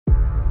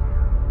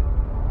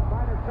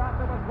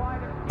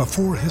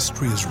Before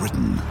history is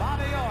written,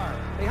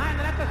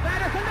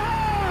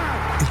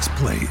 it's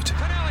played.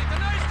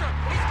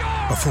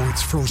 Before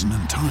it's frozen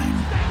in time,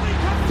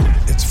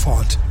 it's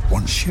fought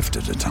one shift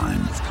at a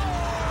time.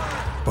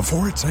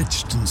 Before it's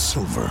etched in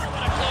silver,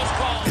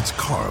 it's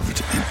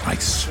carved in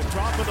ice.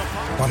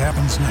 What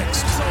happens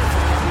next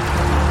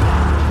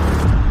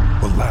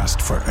will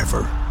last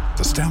forever.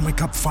 The Stanley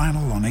Cup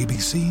Final on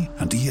ABC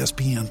and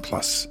ESPN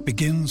Plus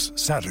begins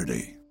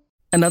Saturday.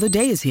 Another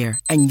day is here,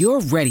 and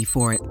you're ready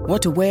for it.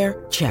 What to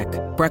wear? Check.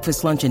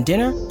 Breakfast, lunch, and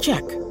dinner?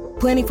 Check.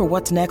 Planning for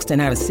what's next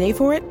and how to save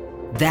for it?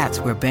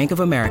 That's where Bank of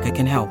America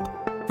can help.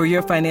 For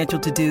your financial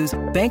to-dos,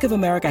 Bank of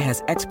America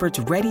has experts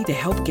ready to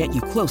help get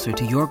you closer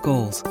to your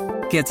goals.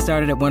 Get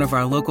started at one of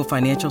our local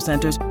financial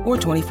centers or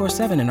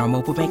 24/7 in our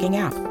mobile banking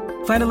app.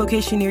 Find a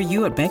location near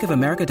you at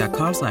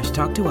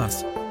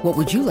bankofamerica.com/talktous. What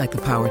would you like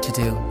the power to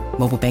do?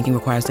 Mobile banking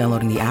requires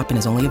downloading the app and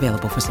is only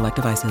available for select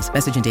devices.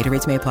 Message and data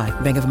rates may apply.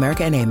 Bank of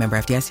America N.A., member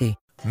FDIC.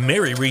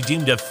 Mary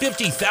redeemed a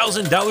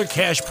 $50,000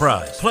 cash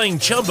prize playing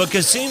Chumba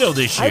Casino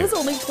this year. I was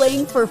only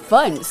playing for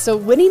fun, so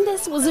winning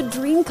this was a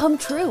dream come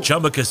true.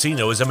 Chumba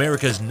Casino is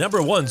America's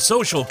 #1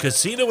 social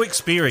casino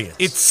experience.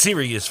 It's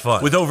serious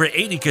fun. With over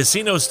 80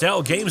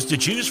 casino-style games to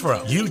choose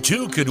from, you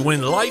too could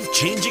win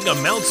life-changing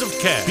amounts of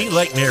cash. Be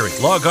like Mary.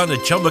 Log on to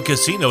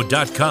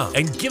ChumbaCasino.com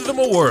and give them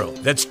a whirl.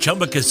 That's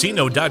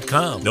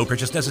ChumbaCasino.com. No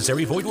purchase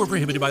necessary. Void or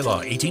prohibited by law.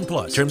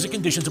 18+. Terms and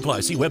conditions apply.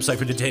 See website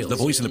for details. The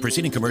voice in the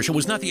preceding commercial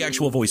was not the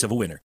actual voice of a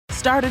winner.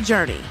 Start a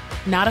journey,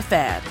 not a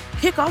fad.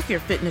 Kick off your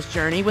fitness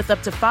journey with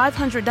up to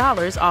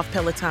 $500 off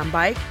Peloton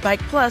Bike,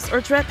 Bike Plus, or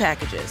Tread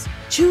packages.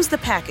 Choose the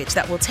package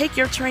that will take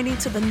your training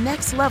to the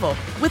next level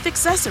with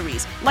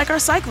accessories like our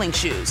cycling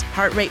shoes,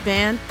 heart rate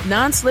band,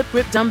 non-slip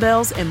grip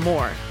dumbbells, and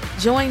more.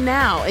 Join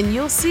now and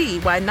you'll see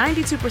why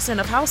 92%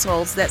 of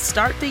households that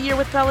start the year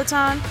with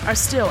Peloton are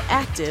still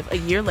active a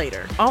year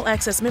later. All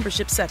access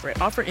membership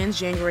separate. Offer ends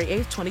January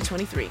 8th,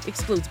 2023.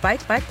 Excludes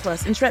Bike, Bike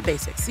Plus, and Tread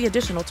Basics. See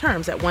additional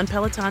terms at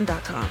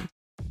onepeloton.com.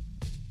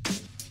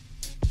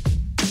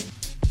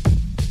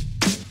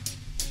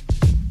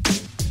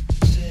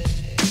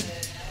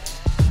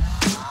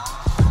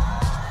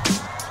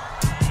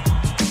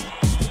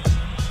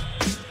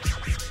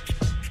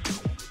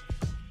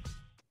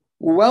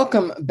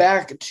 Welcome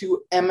back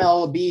to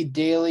MLB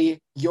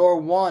Daily, your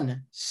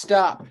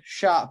one-stop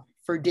shop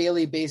for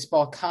daily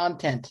baseball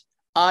content.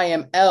 I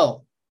am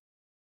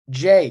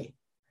LJ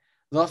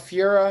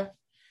LaFura,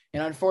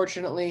 and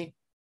unfortunately,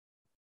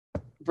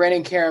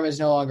 Brandon Karam is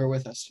no longer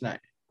with us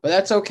tonight. But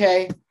that's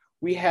okay.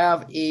 We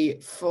have a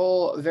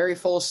very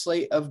full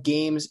slate of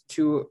games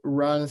to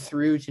run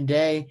through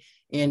today,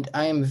 and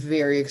I am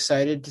very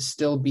excited to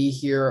still be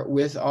here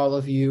with all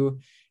of you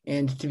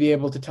and to be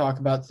able to talk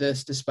about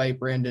this despite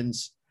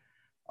Brandon's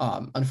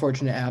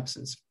unfortunate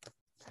absence.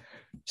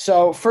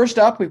 So first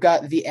up, we've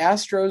got the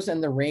Astros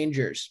and the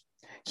Rangers.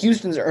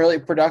 Houston's early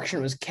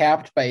production was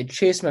capped by a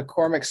Chase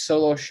McCormick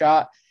solo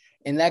shot,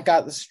 and that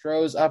got the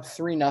Stros up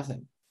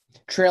 3-0.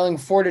 Trailing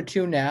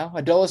 4-2 now,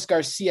 Adolis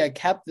Garcia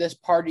kept this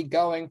party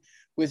going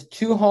with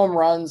 2 home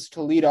runs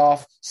to lead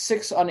off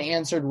 6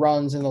 unanswered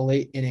runs in the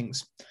late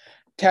innings.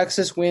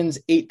 Texas wins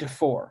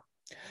 8-4.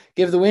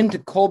 Give the win to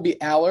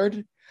Colby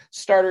Allard.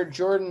 Starter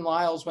Jordan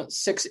Lyles went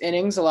 6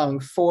 innings, allowing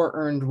 4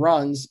 earned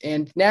runs.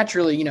 And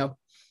naturally,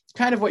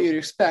 kind of what you'd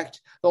expect,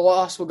 the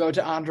loss will go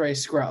to Andre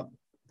Scrub.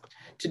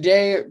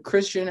 Today,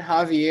 Christian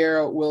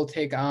Javier will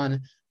take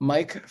on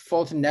Mike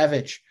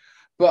Foltynewicz.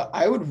 But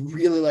I would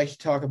really like to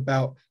talk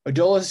about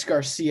Adolis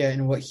Garcia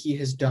and what he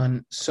has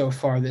done so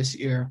far this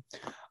year.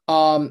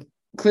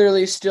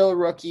 Clearly still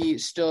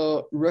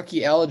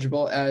rookie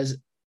eligible, as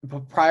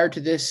prior to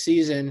this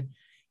season,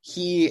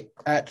 he,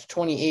 at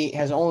 28,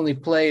 has only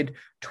played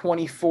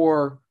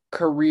 24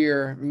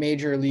 career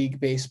Major League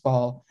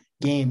Baseball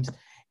games,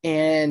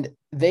 and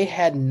they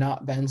had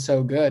not been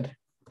so good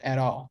at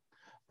all.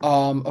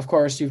 Of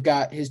course, you've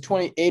got his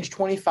age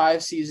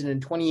 25 season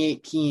in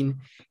 2018.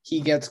 He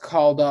gets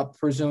called up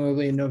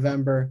presumably in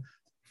November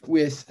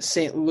with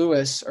St.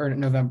 Louis,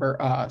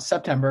 or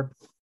September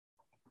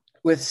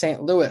with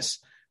St. Louis.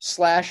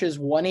 Slashes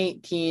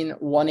 118,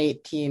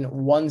 118,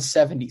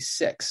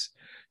 176.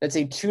 That's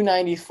a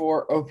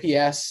 294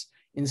 OPS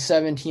in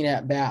 17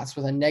 at-bats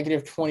with a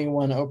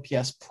 -21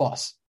 OPS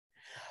plus.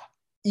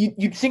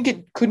 You'd think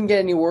it couldn't get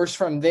any worse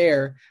from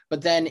there,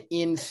 but then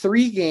in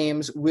 3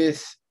 games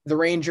with the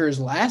Rangers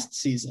last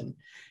season,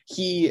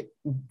 he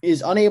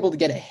is unable to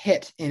get a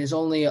hit and is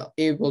only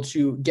able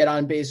to get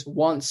on base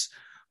once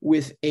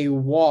with a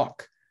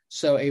walk,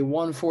 so a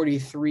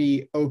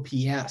 143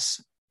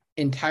 OPS,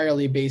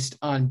 entirely based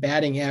on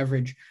batting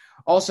average.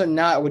 Also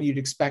not what you'd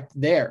expect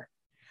there.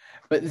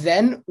 But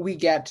then we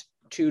get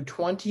to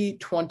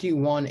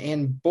 2021,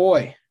 and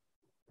boy,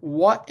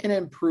 what an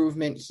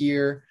improvement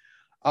here.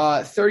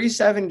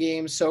 37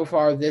 games so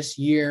far this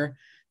year.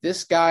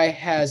 This guy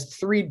has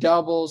 3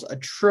 doubles, a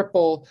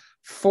triple,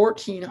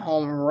 14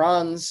 home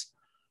runs,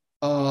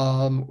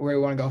 where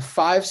you want to go,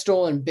 5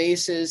 stolen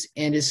bases,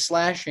 and is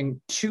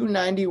slashing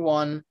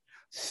 291,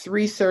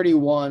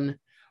 331,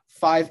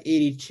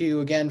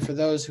 .582. Again, for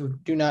those who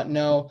do not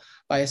know,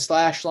 by a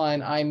slash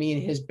line, I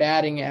mean his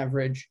batting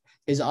average,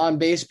 his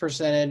on-base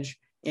percentage,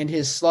 and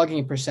his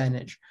slugging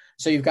percentage.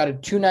 So you've got a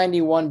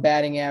 .291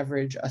 batting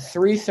average, a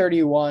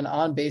 .331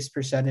 on-base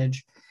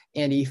percentage,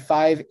 and a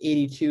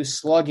 .582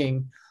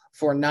 slugging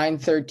for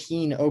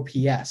 .913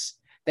 OPS.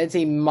 That's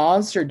a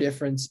monster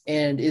difference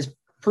and is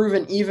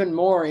proven even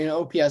more in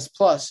OPS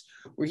Plus,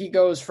 where he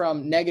goes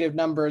from negative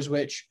numbers,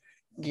 which,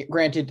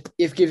 granted,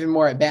 if given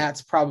more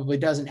at-bats, probably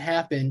doesn't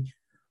happen,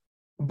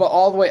 but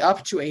all the way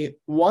up to a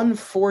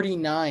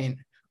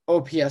 149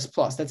 OPS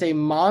Plus. That's a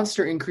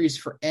monster increase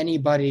for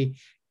anybody,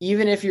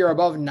 even if you're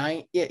above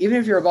 90.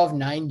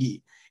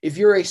 If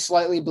you're a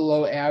slightly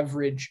below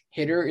average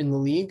hitter in the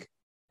league,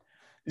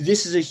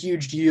 this is a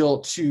huge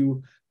deal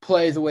to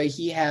play the way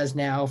he has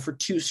now for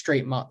 2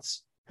 straight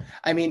months.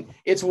 I mean,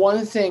 it's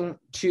one thing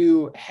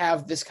to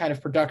have this kind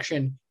of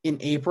production in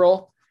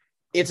April.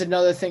 It's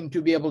another thing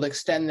to be able to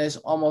extend this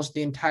almost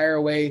the entire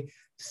way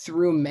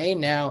through May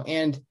now.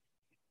 And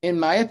in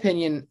my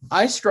opinion,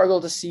 I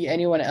struggle to see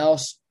anyone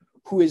else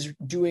who is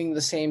doing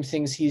the same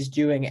things he's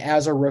doing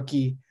as a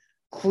rookie.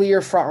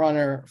 Clear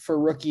frontrunner for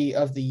Rookie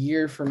of the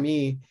Year for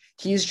me.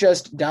 He's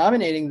just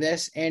dominating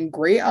this, and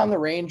great on the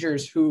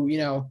Rangers, who, you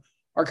know,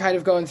 are kind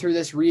of going through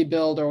this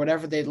rebuild or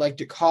whatever they'd like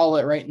to call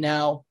it right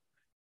now.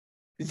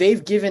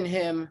 They've given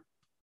him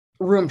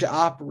room to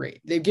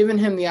operate. They've given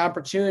him the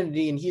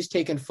opportunity, and he's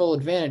taken full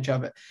advantage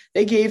of it.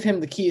 They gave him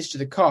the keys to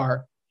the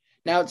car.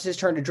 Now it's his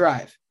turn to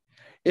drive.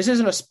 This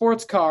isn't a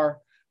sports car.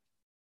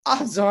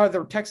 Odds are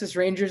the Texas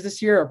Rangers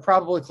this year are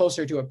probably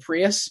closer to a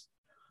Prius,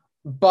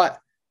 but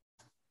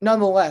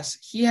nonetheless,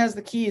 he has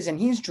the keys, and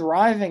he's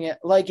driving it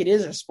like it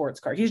is a sports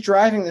car. He's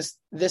driving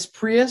this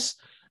Prius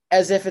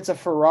as if it's a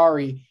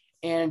Ferrari,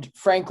 and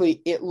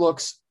frankly, it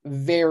looks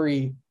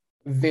very,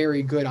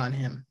 very good on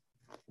him.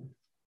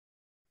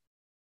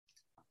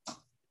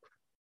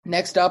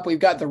 Next up, we've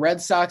got the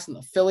Red Sox and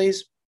the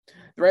Phillies.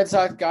 The Red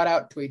Sox got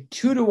out to a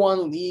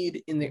 2-1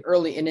 lead in the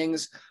early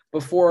innings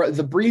before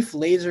the brief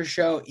laser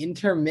show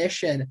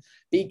intermission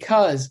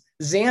because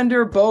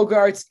Xander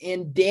Bogaerts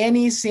and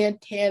Danny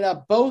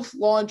Santana both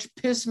launched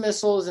piss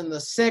missiles in the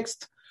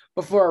 6th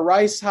before a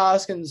Rhys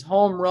Hoskins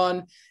home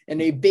run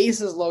and a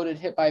bases-loaded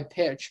hit by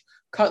pitch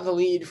cut the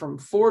lead from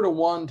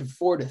 4-1 to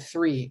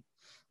 4-3.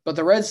 But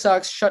the Red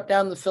Sox shut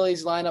down the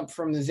Phillies lineup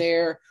from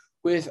there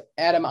with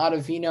Adam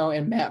Ottavino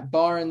and Matt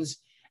Barnes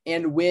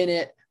and win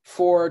it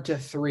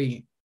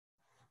 4-3.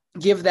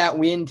 Give that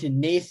win to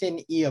Nathan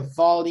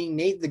Eovaldi.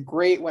 Nate the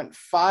Great went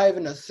 5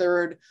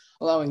 1/3,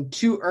 allowing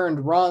 2 earned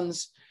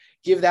runs.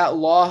 Give that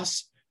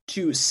loss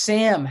to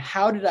Sam.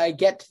 How did I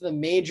get to the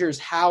majors?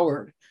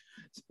 Howard.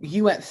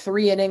 He went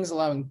 3 innings,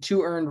 allowing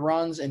 2 earned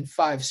runs and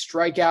 5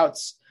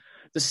 strikeouts.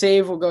 The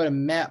save will go to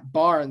Matt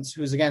Barnes,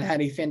 who's again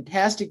had a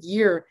fantastic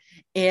year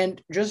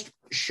and just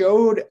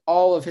showed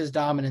all of his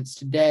dominance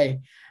today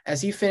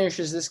as he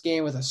finishes this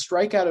game with a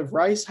strikeout of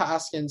Rhys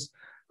Hoskins,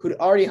 who'd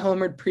already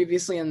homered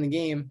previously in the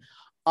game,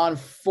 on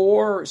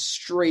 4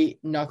 straight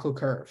knuckle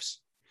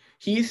curves.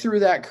 He threw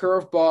that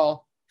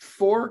curveball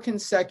 4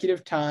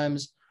 consecutive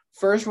times,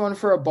 first one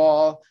for a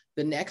ball,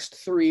 the next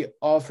 3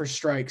 all for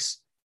strikes,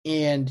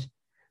 and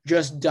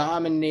just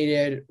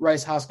dominated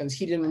Rhys Hoskins.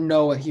 He didn't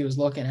know what he was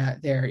looking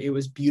at there. It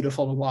was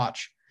beautiful to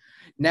watch.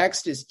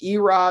 Next is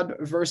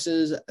Erod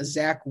versus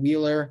Zach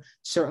Wheeler.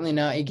 Certainly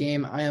not a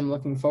game I am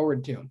looking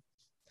forward to.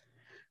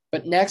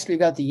 But next, we've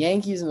got the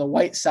Yankees and the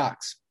White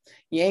Sox.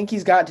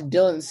 Yankees got to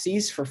Dylan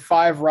Cease for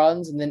 5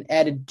 runs and then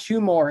added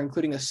 2 more,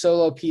 including a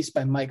solo piece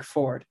by Mike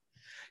Ford.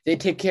 They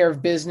take care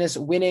of business,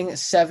 winning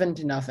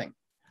 7-0.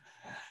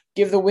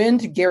 Give the win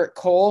to Garrett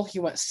Cole. He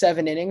went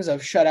 7 innings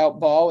of shutout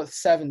ball with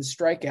 7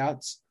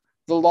 strikeouts.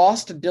 The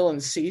loss to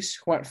Dylan Cease,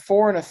 who went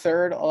 4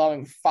 1/3,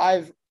 allowing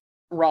 5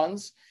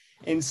 runs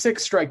and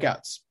 6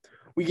 strikeouts.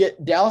 We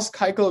get Dallas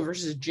Keuchel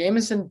versus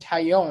Jameson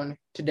Taillon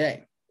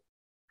today.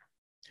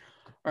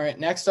 All right,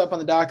 next up on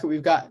the docket,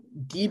 we've got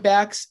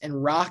D-backs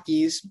and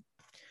Rockies.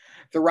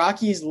 The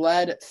Rockies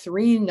led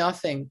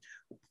 3-0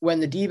 when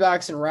the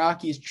D-backs and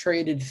Rockies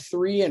traded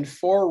 3- and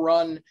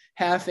 4-run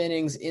half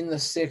innings in the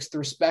 6th,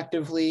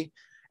 respectively.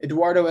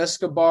 Eduardo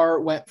Escobar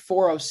went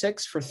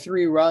 406 for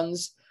 3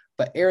 runs,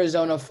 but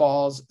Arizona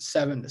falls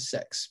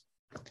 7-6.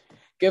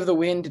 Give the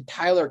win to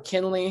Tyler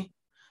Kinley.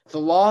 The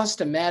loss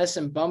to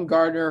Madison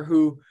Bumgarner,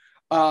 who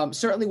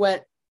certainly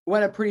went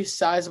a pretty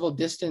sizable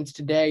distance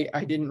today.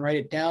 I didn't write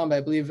it down, but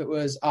I believe it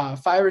was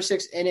 5 or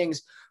 6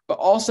 innings, but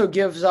also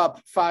gives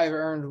up 5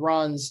 earned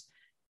runs.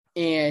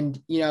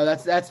 And, you know,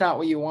 that's not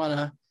what you want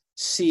to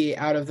see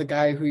out of the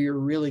guy who you're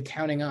really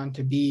counting on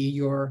to be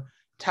your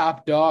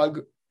top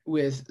dog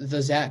with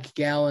the Zach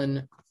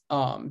Gallen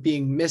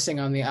being missing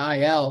on the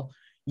IL.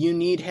 You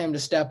need him to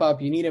step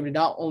up. You need him to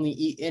not only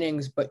eat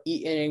innings, but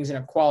eat innings in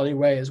a quality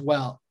way as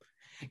well.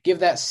 Give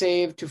that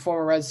save to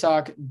former Red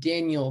Sox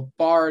Daniel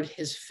Bard,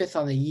 his 5th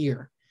on the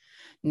year.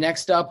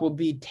 Next up will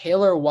be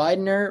Taylor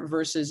Widener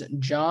versus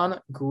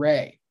John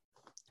Gray.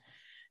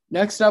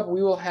 Next up,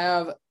 we will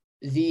have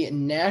the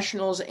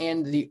Nationals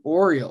and the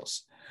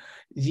Orioles.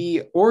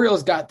 The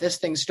Orioles got this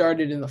thing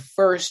started in the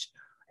first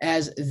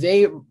as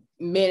they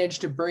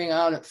managed to bring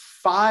on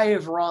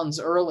 5 runs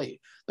early.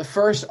 The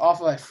first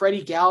off of a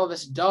Freddie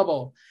Galvis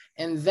double.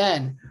 And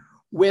then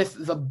with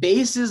the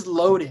bases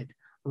loaded,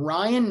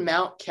 Ryan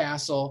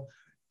Mountcastle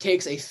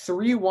takes a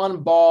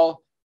 3-1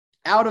 ball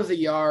out of the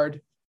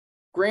yard.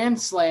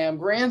 Grand slam,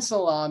 grand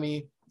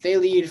salami. They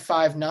lead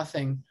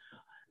 5-0.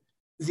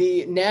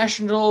 The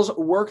Nationals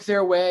work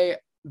their way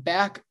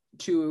back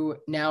to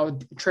now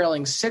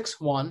trailing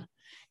 6-1.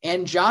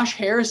 And Josh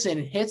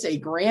Harrison hits a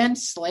grand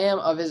slam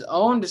of his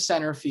own to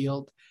center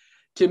field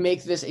to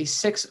make this a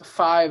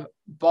 6-5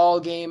 ball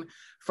game.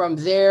 From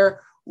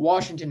there,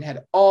 Washington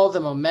had all the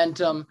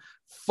momentum,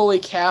 fully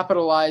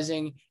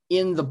capitalizing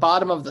in the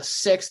bottom of the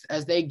 6th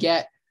as they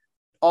get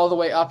all the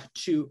way up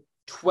to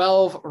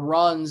 12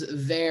 runs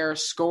there,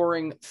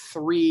 scoring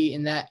 3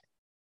 in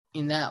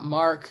that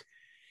mark.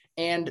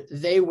 And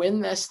they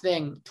win this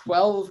thing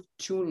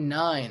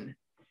 12-9.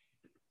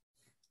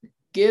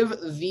 Give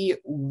the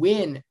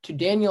win to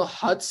Daniel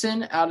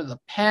Hudson out of the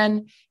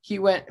pen. He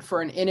went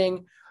for an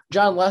inning.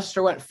 John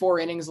Lester went 4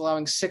 innings,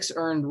 allowing 6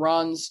 earned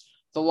runs.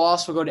 The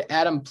loss will go to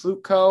Adam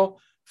Plutko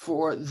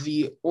for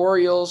the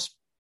Orioles.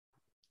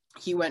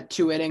 He went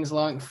 2 innings,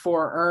 allowing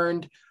 4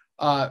 earned.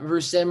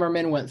 Bruce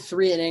Zimmerman went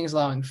 3 innings,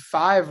 allowing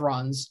 5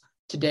 runs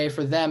today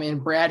for them.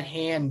 And Brad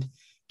Hand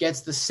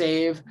gets the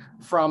save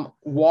from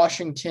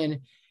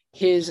Washington,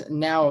 his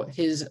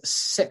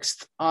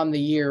 6th on the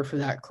year for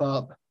that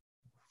club.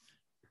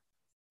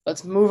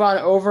 Let's move on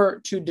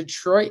over to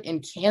Detroit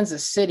and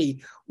Kansas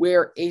City,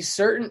 where a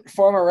certain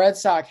former Red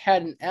Sox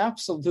had an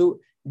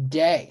absolute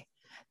day.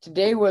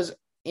 Today was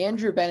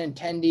Andrew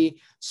Benintendi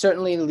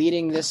certainly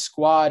leading this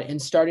squad and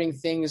starting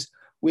things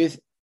with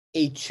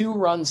a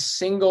 2-run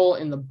single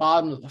in the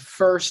bottom of the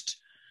first.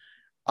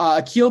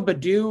 Akil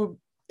Baddoo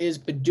is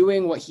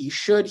doing what he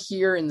should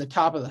here in the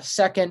top of the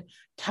second,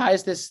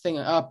 ties this thing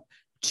up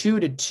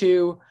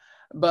 2-2,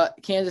 but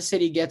Kansas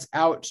City gets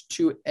out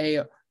to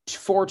a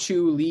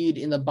 4-2 lead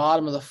in the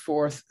bottom of the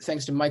 4th,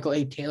 thanks to Michael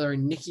A. Taylor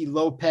and Nicky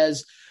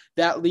Lopez.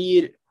 That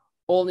lead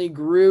only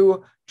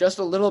grew just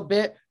a little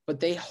bit, but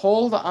they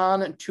hold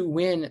on to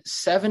win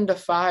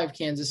 7-5.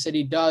 Kansas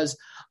City does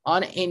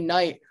on a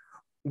night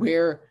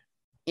where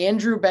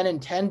Andrew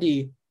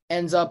Benintendi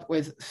ends up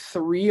with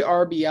 3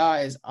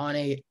 RBIs on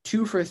a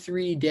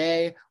 2-for-3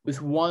 day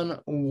with 1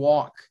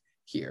 walk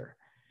here.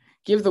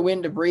 Give the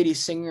win to Brady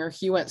Singer.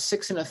 He went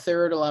 6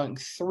 1/3, allowing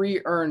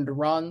 3 earned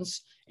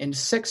runs and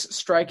 6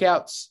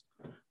 strikeouts.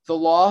 The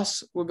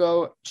loss will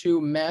go to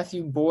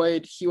Matthew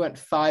Boyd. He went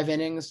 5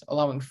 innings,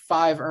 allowing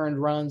 5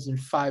 earned runs and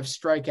 5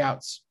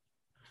 strikeouts.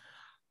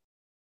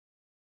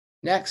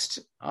 Next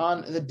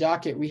on the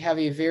docket, we have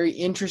a very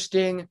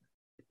interesting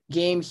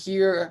game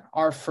here.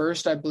 Our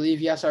first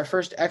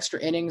extra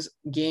innings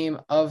game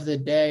of the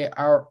day,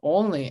 our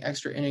only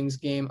extra innings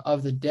game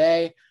of the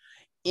day.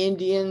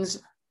 Indians,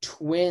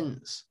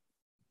 Twins.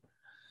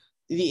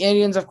 The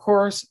Indians, of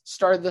course,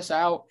 started this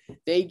out.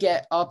 They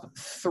get up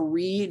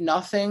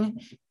 3-0,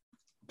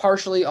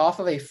 partially off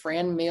of a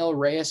Franmil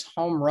Reyes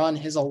home run,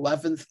 his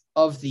 11th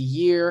of the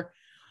year.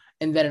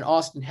 And then an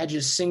Austin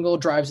Hedges single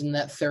drives in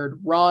that 3rd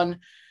run.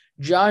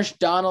 Josh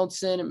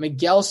Donaldson,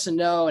 Miguel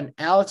Sano, and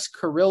Alex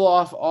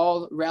Kirilloff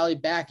all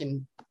rallied back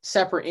in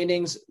separate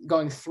innings,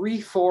 going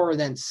 3-4,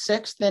 then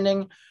 6th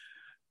inning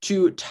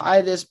to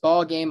tie this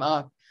ball game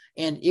up.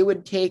 And it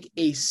would take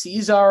a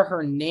Cesar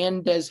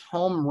Hernandez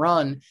home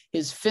run,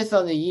 his 5th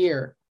on the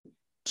year,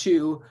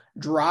 to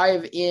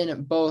drive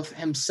in both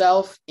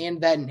himself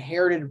and that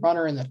inherited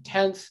runner in the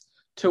 10th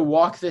to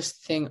walk this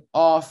thing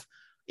off,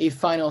 a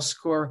final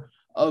score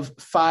of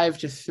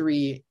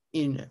 5-3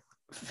 in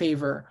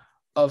favor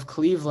of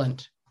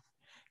Cleveland.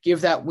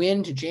 Give that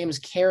win to James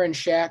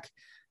Karinchak.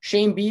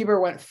 Shane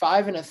Bieber went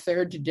 5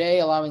 1/3 today,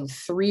 allowing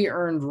 3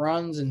 earned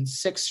runs and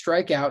 6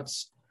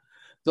 strikeouts.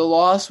 The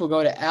loss will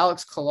go to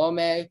Alex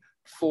Colome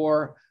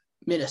for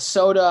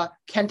Minnesota.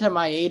 Kenta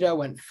Maeda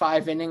went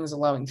 5 innings,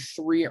 allowing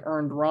 3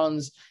 earned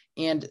runs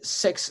and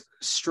 6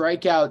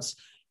 strikeouts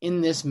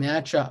in this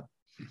matchup.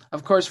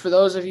 Of course, for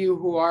those of you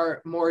who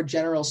are more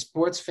general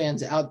sports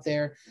fans out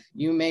there,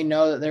 you may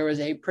know that there was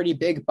a pretty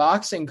big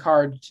boxing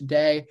card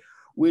today,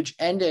 which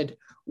ended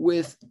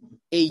with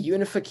a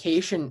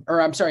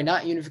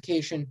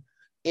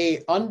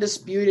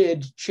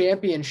undisputed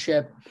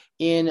championship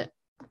in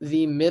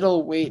the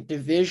middleweight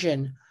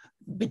division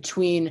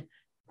between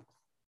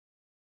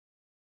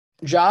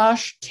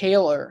Josh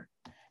Taylor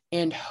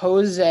and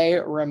Jose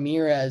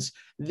Ramirez.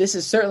 This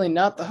is certainly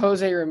not the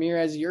Jose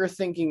Ramirez you're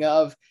thinking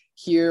of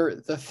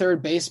here, the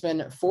 3rd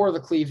baseman for the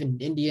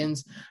Cleveland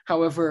Indians.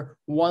 However,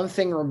 one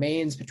thing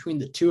remains between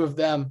the two of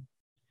them.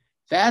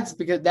 That's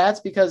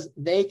because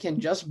they can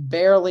just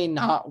barely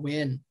not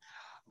win.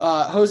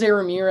 Jose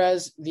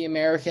Ramirez, the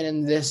American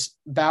in this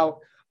bout,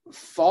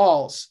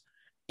 falls.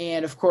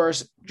 And, of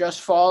course,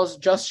 falls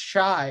just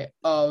shy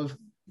of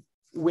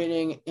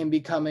winning and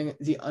becoming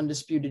the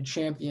undisputed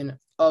champion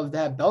of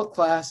that belt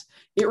class.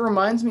 It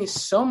reminds me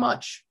so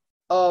much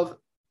of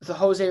the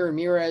Jose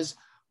Ramirez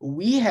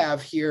we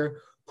have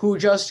here, who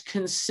just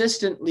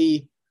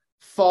consistently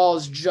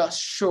falls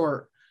just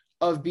short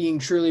of being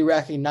truly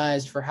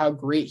recognized for how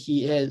great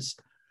he is.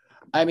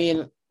 I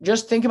mean,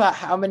 just think about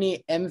how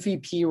many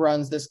MVP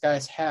runs this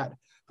guy's had.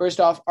 First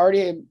off,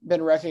 already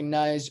been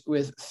recognized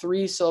with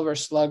 3 Silver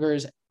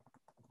Sluggers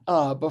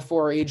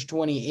before age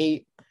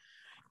 28,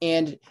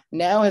 and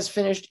now has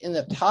finished in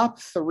the top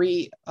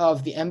 3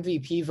 of the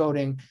MVP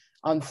voting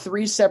on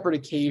 3 separate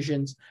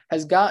occasions,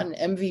 has gotten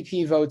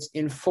MVP votes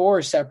in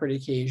 4 separate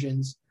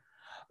occasions,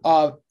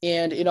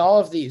 and in all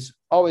of these,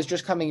 always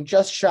just coming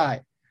just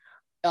shy.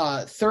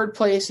 3rd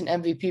place in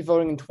MVP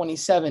voting in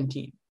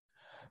 2017.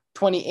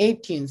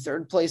 2018,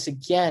 3rd place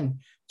again.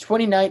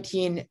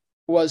 2019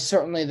 was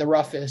certainly the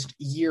roughest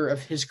year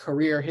of his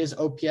career. His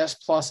OPS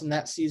plus in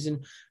that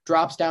season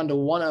drops down to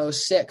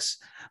 106.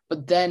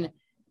 But then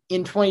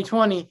in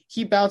 2020,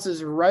 he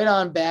bounces right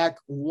on back,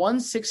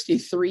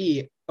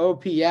 163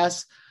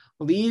 OPS,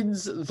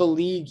 leads the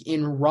league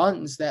in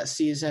runs that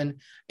season,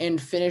 and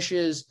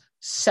finishes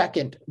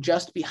 2nd,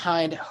 just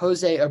behind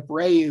Jose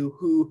Abreu,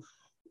 who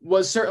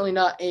was certainly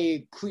not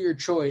a clear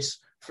choice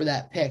for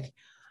that pick.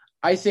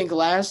 I think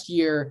last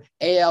year,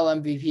 AL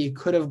MVP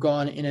could have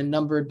gone in a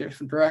number of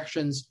different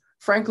directions.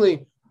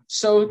 Frankly,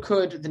 so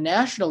could the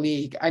National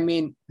League. I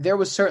mean, there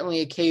was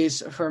certainly a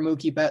case for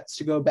Mookie Betts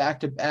to go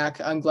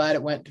back-to-back. I'm glad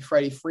it went to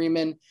Freddie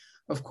Freeman.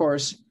 Of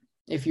course,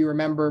 if you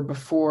remember,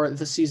 before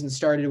the season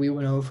started, we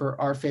went over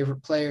our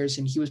favorite players,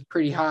 and he was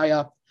pretty high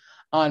up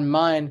on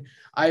mine.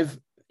 I've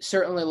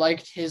certainly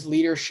liked his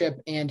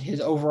leadership and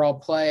his overall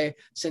play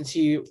since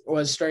he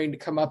was starting to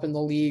come up in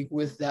the league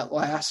with that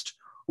last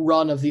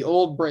run of the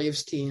old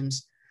Braves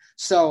teams.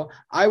 So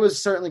I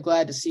was certainly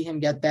glad to see him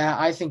get that.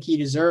 I think he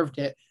deserved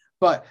it,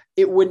 but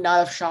it would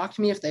not have shocked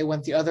me if they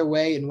went the other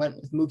way and went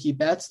with Mookie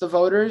Betts, the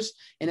voters,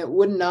 and it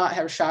would not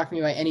have shocked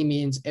me by any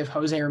means if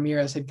Jose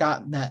Ramirez had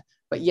gotten that.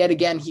 But yet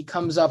again, he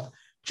comes up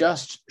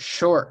just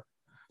short.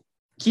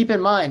 Keep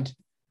in mind,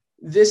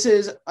 this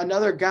is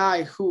another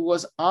guy who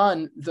was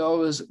on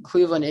those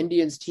Cleveland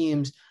Indians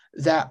teams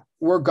that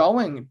were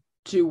going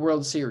to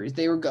World Series.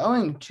 They were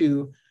going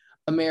to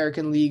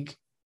American League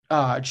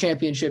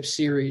Championship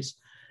Series.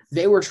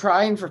 They were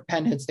trying for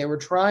pennants. They were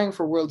trying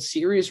for World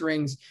Series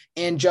rings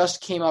and just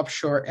came up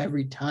short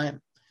every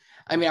time.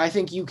 I mean, I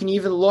think you can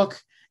even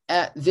look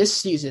at this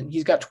season.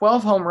 He's got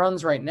 12 home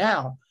runs right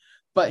now,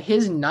 but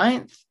his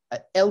 9th,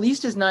 at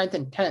least his 9th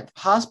and 10th,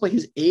 possibly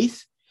his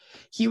 8th,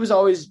 he was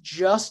always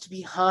just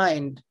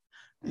behind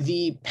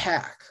the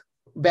pack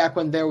back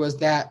when there was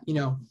that,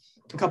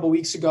 a couple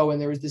weeks ago when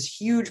there was this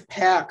huge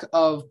pack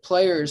of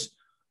players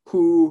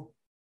who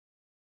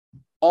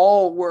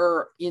all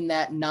were in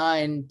that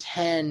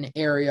 9-10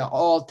 area,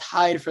 all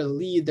tied for the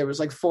lead. There was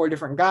like 4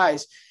 different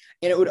guys.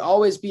 And it would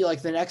always be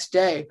like the next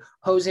day,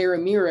 Jose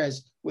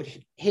Ramirez would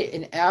hit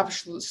an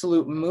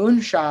absolute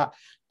moonshot,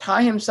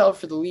 tie himself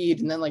for the lead.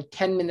 And then like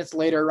 10 minutes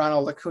later,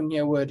 Ronald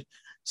Acuna would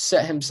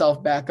set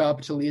himself back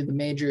up to lead the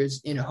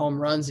majors in home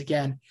runs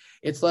again.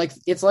 It's like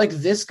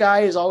this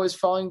guy is always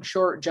falling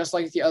short, just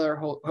like the other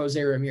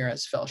Jose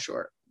Ramirez fell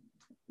short.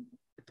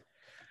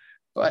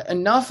 But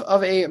enough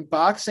of a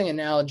boxing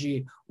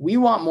analogy. We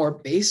want more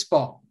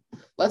baseball.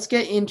 Let's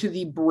get into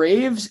the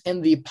Braves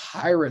and the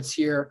Pirates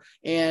here.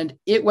 And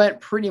it went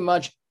pretty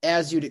much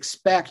as you'd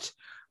expect.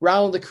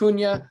 Ronald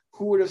Acuna,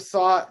 who would have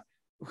thought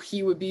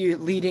he would be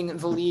leading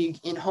the league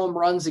in home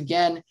runs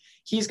again?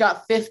 He's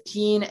got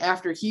 15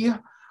 after he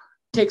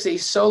takes a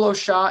solo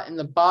shot in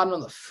the bottom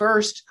of the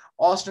 1st.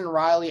 Austin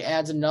Riley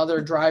adds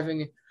another,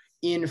 driving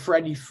in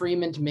Freddie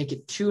Freeman to make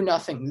it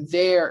 2-0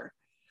 there.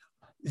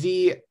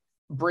 The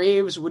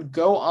Braves would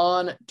go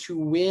on to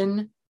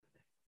win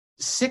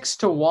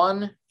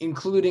 6-1,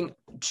 including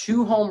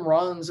 2 home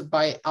runs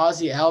by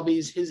Ozzie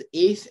Albies, his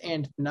 8th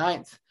and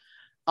 9th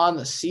on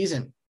the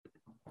season.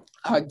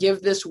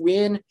 Give this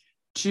win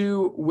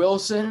to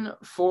Bryce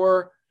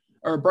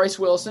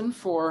Wilson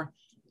for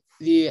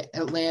the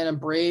Atlanta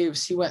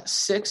Braves. He went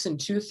 6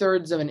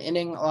 2/3 of an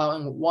inning,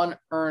 allowing 1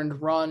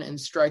 earned run and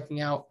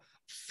striking out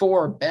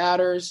 4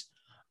 batters.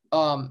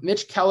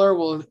 Mitch Keller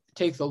will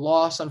take the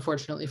loss,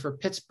 unfortunately, for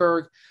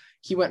Pittsburgh.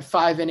 He went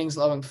 5 innings,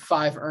 allowing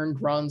 5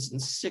 earned runs and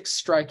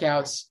 6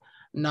 strikeouts.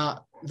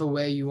 Not the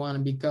way you want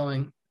to be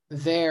going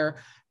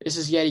there. This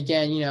is yet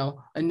again,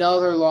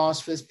 another loss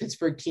for this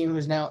Pittsburgh team,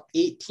 who's now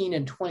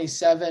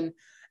 18-27.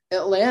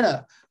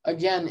 Atlanta,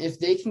 again, if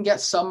they can get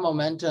some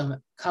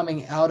momentum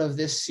coming out of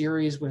this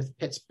series with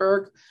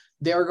Pittsburgh,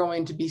 they're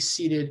going to be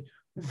seated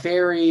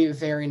very,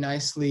 very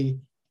nicely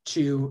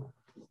to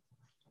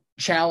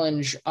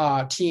challenge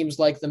teams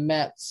like the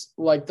Mets,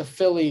 like the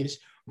Phillies,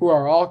 who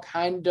are all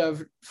kind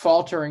of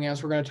faltering,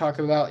 as we're going to talk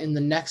about in the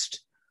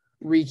next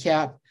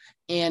recap,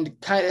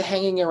 and kind of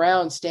hanging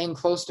around, staying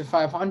close to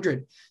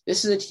 500.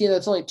 This is a team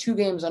that's only 2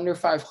 games under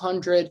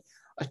 500,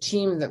 a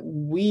team that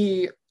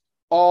we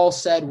all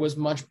said was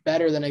much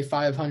better than a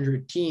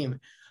 500 team.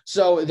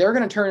 So they're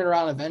going to turn it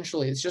around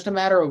eventually. It's just a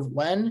matter of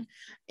when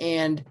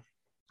and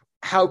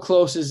how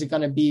close is it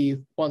going to be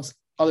once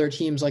other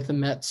teams like the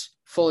Mets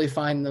fully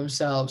find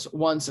themselves,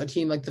 once a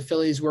team like the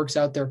Phillies works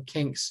out their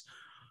kinks.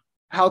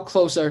 how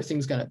close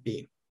everything's going to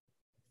be.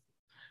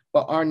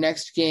 But our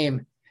next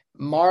game,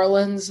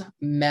 Marlins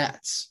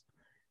Mets.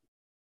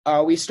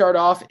 We start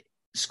off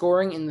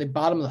scoring in the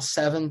bottom of the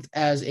 7th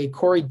as a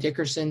Corey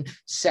Dickerson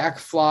sac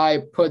fly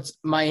puts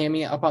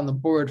Miami up on the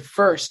board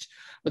first.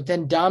 But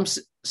then Dom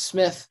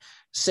Smith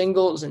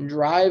singles and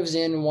drives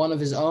in one of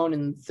his own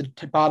in the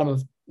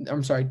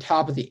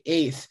top of the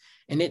 8th.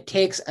 And it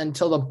takes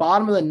until the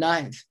bottom of the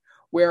 9th,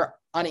 where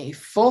on a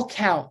full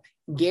count,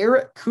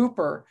 Garrett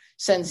Cooper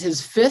sends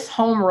his 5th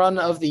home run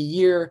of the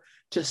year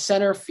to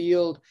center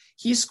field.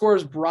 He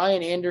scores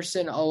Brian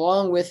Anderson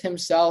along with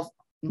himself.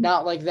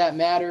 Not like that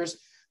matters,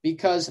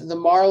 because the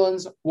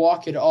Marlins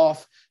walk it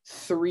off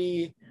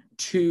 3-2-1.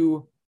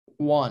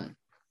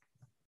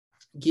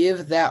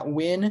 Give that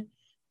win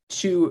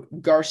to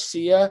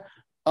Garcia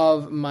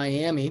of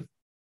Miami.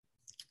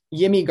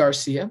 Yimi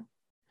Garcia.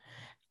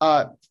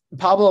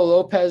 Pablo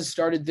Lopez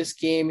started this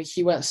game.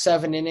 He went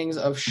 7 innings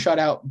of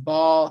shutout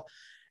ball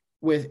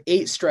with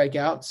 8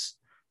 strikeouts.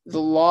 The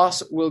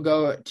loss will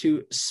go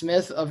to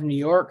Smith of New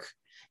York,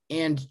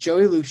 and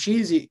Joey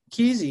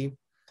Lucchesi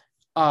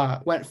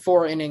went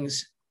 4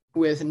 innings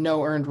with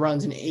no earned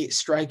runs and 8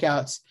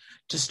 strikeouts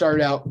to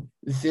start out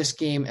this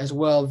game as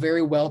well.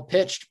 Very well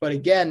pitched, but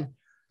again,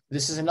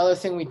 this is another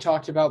thing we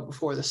talked about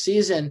before the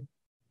season.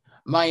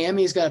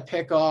 Miami's got to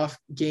pick off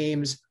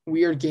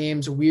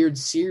weird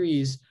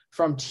series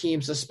from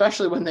teams,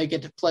 especially when they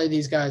get to play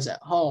these guys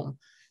at home.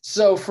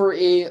 So for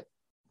a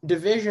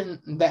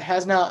division that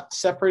has not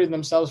separated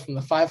themselves from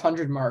the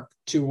 500 mark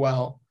too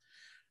well,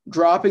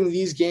 dropping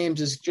these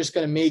games is just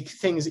going to make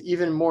things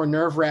even more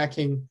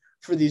nerve-wracking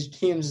for these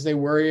teams as they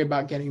worry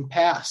about getting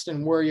past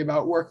and worry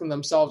about working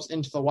themselves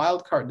into the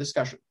wild card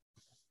discussion.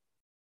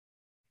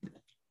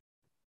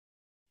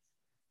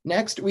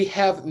 Next, we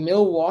have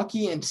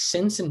Milwaukee and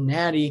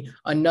Cincinnati,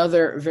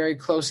 another very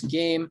close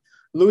game.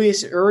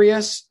 Luis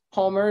Urias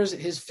homers,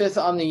 his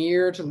 5th on the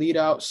year to lead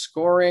out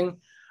scoring.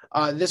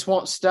 This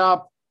won't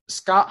stop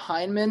Scott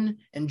Heineman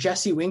and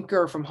Jesse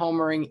Winker from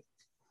homering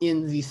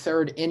in the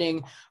 3rd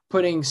inning,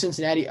 putting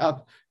Cincinnati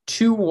up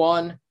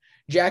 2-1.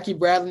 Jackie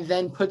Bradley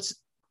then puts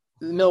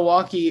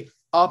Milwaukee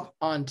up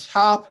on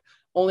top,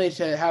 only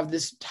to have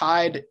this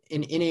tied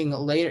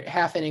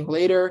half inning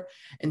later.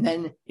 And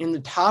then in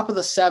the top of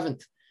the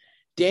 7th,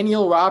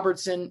 Daniel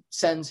Robertson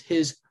sends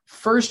his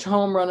 1st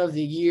home run of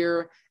the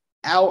year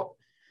out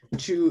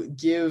to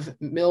give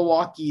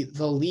Milwaukee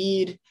the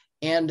lead,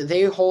 and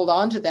they hold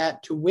on to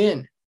that to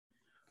win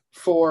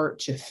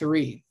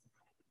 4-3.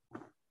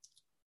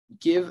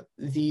 Give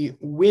the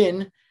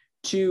win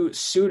to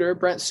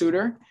Brent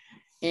Suter,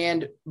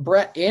 and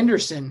Brett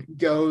Anderson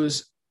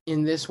goes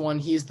in this one.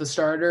 He's the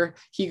starter.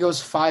 He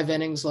goes 5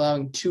 innings,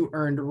 allowing 2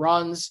 earned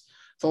runs.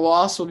 The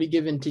loss will be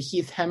given to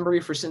Heath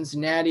Hembree for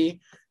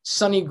Cincinnati.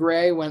 Sonny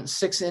Gray went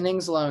 6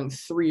 innings, allowing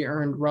 3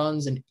 earned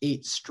runs and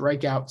 8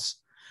 strikeouts.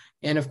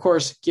 And of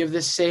course, give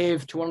this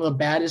save to one of the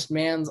baddest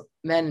men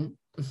on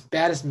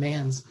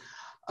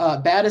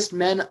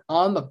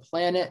the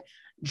planet,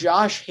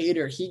 Josh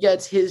Hader. He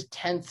gets his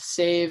 10th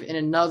save in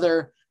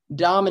another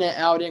dominant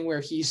outing where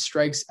he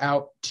strikes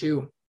out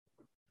 2.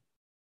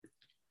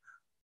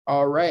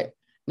 All right.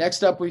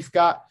 Next up, we've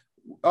got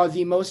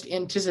the most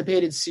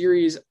anticipated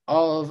series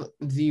of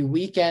the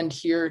weekend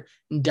here,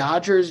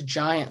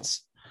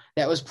 Dodgers-Giants.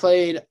 That was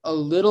played a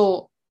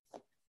little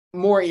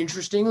more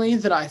interestingly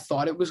than I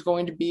thought it was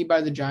going to be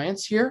by the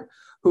Giants here,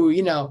 who,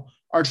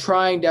 are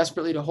trying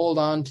desperately to hold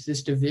on to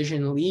this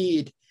division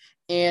lead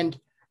and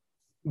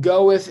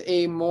go with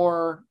a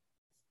more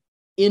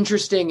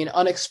interesting and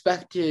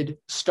unexpected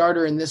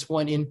starter in this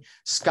one in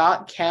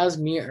Scott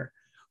Kazmir,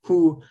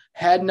 who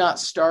had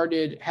not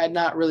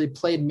really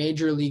played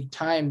major league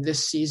time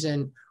this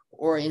season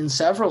or in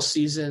several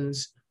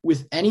seasons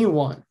with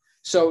anyone.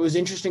 So it was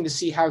interesting to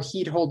see how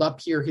he'd hold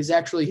up here. His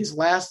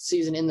last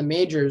season in the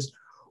majors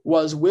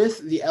was with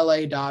the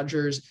LA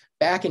Dodgers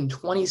back in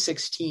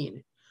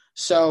 2016.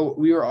 So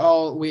we were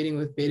all waiting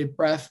with bated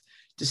breath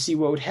to see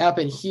what would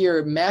happen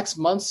here. Max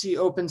Muncy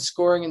opened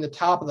scoring in the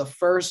top of the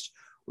 1st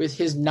with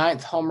his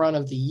 9th home run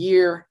of the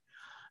year.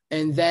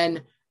 And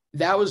then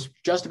that was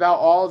just about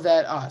all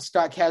that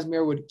Scott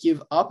Kazmir would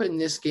give up in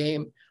this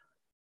game.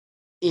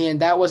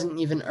 And that wasn't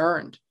even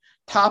earned.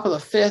 Top of the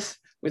 5th,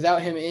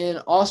 without him in,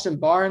 Austin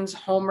Barnes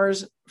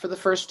homers for the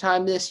first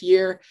time this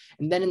year.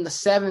 And then in the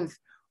 7th,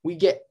 we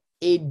get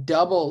a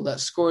double that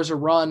scores a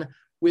run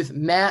with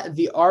Matt,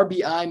 the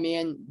RBI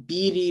man,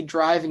 Beatty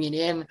driving it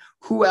in.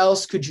 Who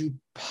else could you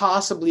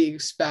possibly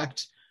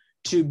expect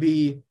to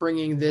be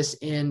bringing this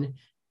in?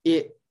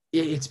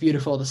 It's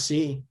beautiful to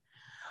see.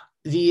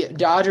 The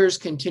Dodgers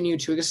continue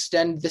to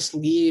extend this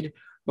lead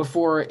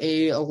before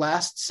a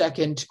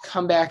last-second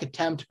comeback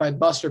attempt by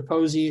Buster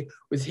Posey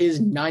with his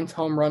 9th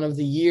home run of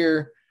the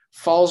year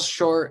falls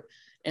short,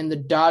 and the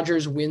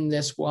Dodgers win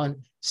this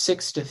one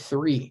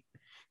 6-3.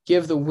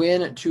 Give the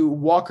win to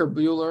Walker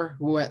Buehler,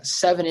 who went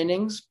 7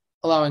 innings,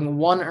 allowing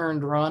 1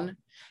 earned run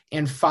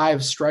and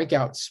 5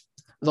 strikeouts.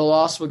 The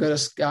loss will go to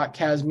Scott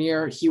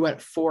Kazmir. He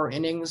went 4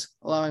 innings,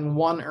 allowing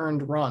 1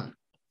 earned run.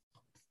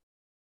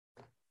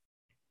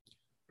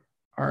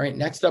 All right,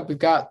 next up, we've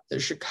got the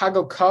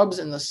Chicago Cubs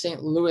and the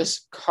St.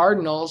 Louis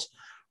Cardinals.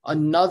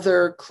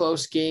 Another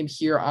close game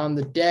here on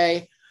the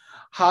day.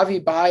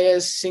 Javi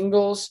Baez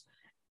singles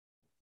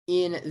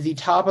in the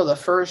top of the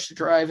first,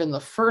 drive in the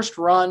first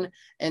run,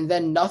 and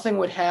then nothing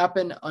would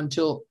happen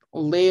until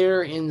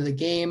later in the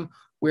game,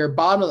 where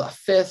bottom of the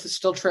fifth,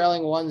 still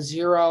trailing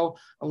 1-0.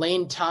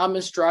 Elaine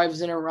Thomas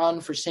drives in a run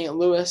for St.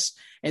 Louis.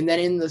 And then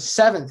in the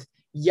seventh,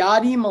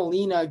 Yadi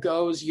Molina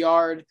goes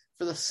yard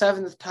for the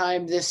seventh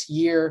time this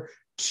year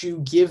to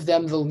give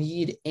them the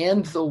lead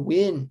and the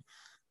win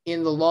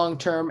in the long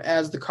term,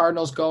 as the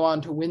Cardinals go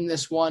on to win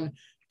this one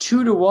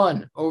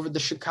 2-1 over the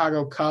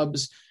Chicago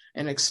Cubs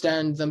and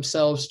extend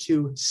themselves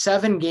to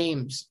 7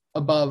 games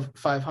above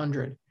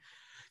 500.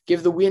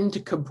 Give the win to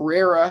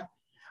Cabrera.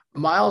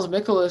 Miles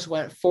Mikolas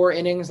went 4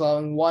 innings,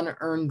 allowing 1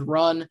 earned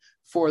run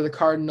for the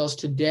Cardinals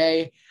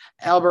today.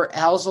 Albert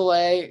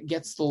Alzolay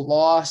gets the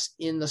loss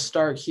in the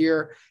start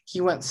here.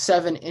 He went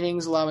 7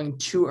 innings, allowing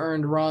 2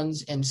 earned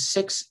runs and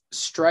 6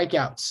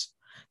 strikeouts.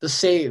 The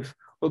save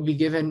will be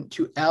given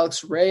to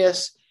Alex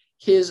Reyes,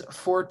 his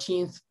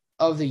 14th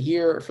of the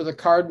year for the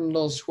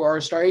Cardinals, who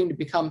are starting to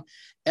become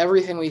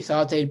everything we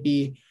thought they'd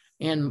be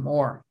and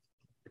more.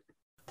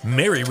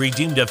 Mary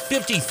redeemed a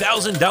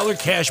 $50,000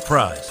 cash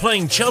prize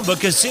playing Chumba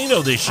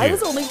Casino this year. I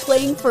was only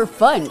playing for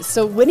fun,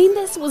 so winning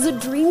this was a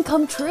dream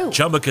come true.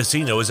 Chumba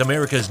Casino is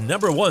America's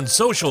 #1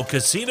 social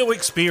casino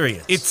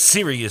experience. It's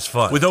serious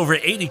fun. With over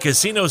 80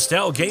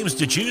 casino-style games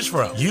to choose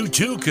from, you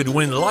too could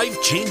win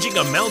life-changing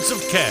amounts of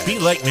cash. Be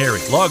like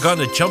Mary. Log on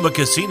to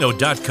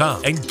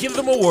ChumbaCasino.com and give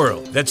them a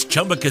whirl. That's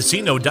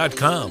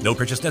ChumbaCasino.com. No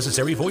purchase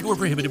necessary. Void where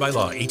prohibited by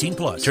law.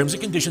 18+. Terms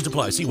and conditions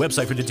apply. See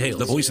website for details.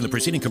 The voice in the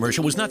preceding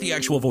commercial was not the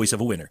actual voice of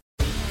a winner.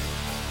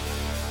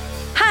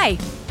 Hi,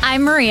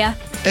 I'm Maria.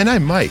 And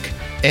I'm Mike.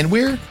 And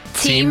we're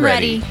Team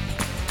Ready.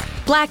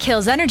 Black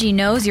Hills Energy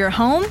knows your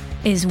home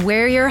is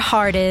where your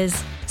heart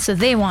is, so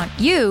they want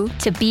you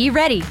to be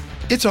ready.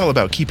 It's all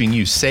about keeping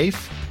you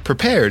safe,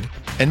 prepared,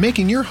 and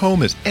making your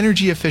home as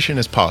energy efficient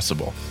as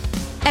possible.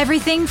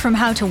 Everything from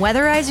how to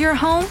weatherize your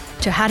home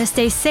to how to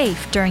stay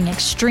safe during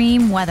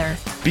extreme weather.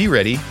 Be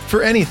ready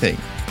for anything.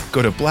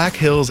 Go to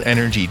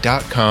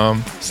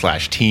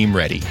blackhillsenergy.com/Team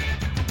Ready.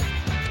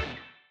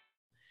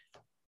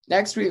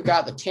 Next, we've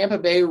got the Tampa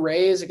Bay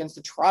Rays against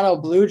the Toronto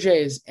Blue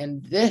Jays,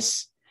 and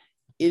this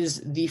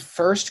is the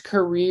first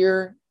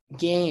career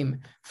game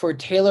for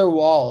Taylor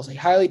Walls, a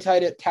highly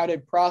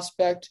touted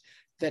prospect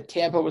that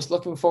Tampa was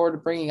looking forward to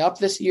bringing up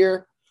this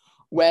year.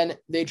 When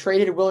they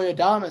traded Willy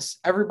Adames,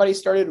 everybody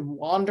started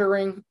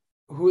wondering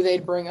who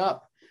they'd bring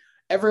up.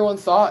 Everyone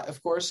thought,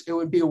 of course, it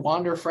would be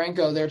Wander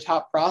Franco, their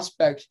top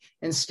prospect.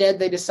 Instead,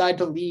 they decided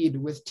to lead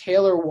with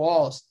Taylor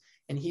Walls,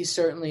 and he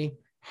certainly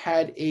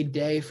had a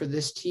day for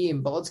this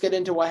team. But let's get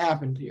into what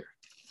happened here.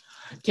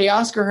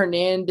 Teoscar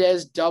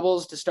Hernandez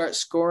doubles to start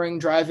scoring,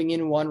 driving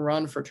in 1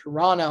 run for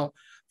Toronto.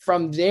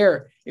 From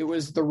there, it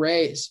was the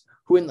Rays,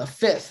 who in the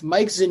 5th,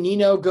 Mike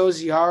Zunino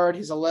goes yard,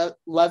 his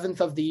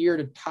 11th of the year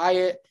to tie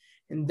it.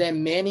 And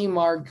then Manny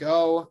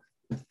Margot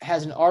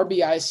has an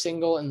RBI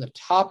single in the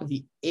top of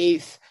the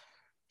 8th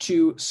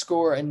to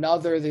score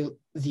another,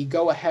 the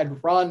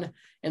go-ahead run.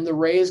 And the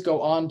Rays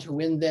go on to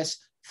win this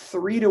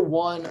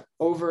 3-1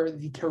 over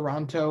the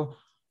Toronto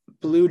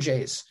Blue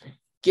Jays.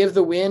 Give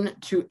the win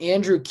to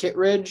Andrew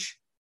Kittredge.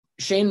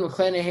 Shane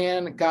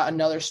McClanahan got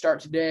another start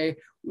today.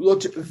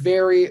 Looked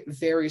very,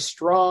 very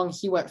strong.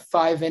 He went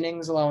 5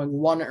 innings, allowing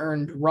 1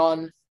 earned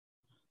run.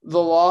 The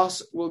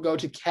loss will go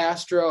to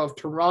Castro of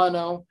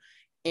Toronto.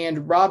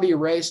 And Robbie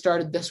Ray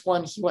started this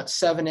one. He went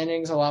 7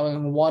 innings,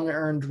 allowing 1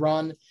 earned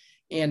run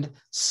and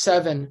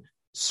 7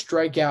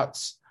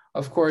 strikeouts.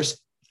 Of course,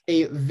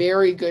 a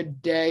very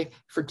good day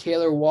for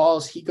Taylor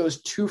Walls. He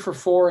goes 2 for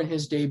 4 in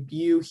his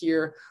debut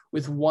here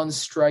with 1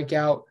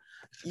 strikeout.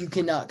 You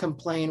cannot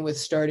complain with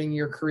starting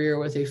your career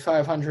with a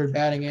 500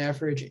 batting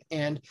average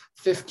and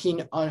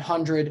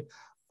 1,500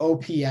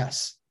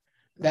 OPS.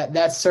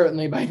 That's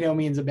certainly by no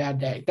means a bad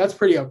day. That's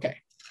pretty okay.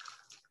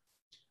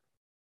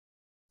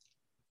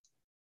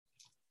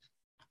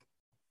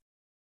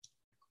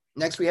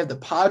 Next, we have the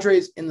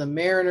Padres and the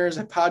Mariners,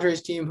 a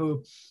Padres team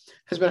who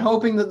has been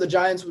hoping that the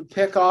Giants would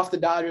pick off the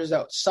Dodgers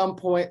at some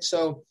point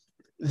so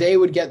they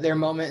would get their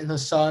moment in the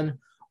sun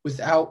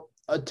without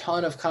a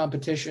ton of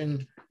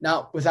competition,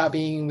 not without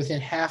being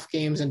within half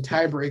games and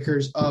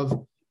tiebreakers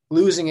of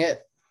losing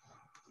it.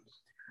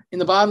 In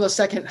the bottom of the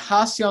second,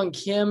 Ha-Seong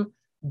Kim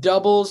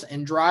doubles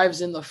and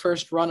drives in the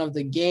first run of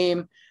the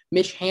game.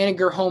 Mitch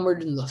Haniger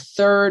homered in the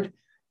 3rd.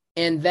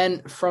 And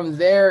then from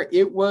there,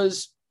 it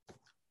was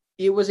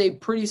a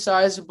pretty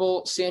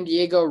sizable San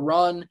Diego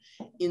run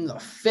in the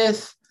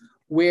 5th,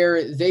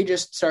 where they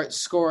just start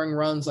scoring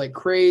runs like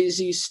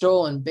crazy,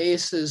 stolen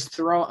bases,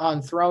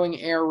 throwing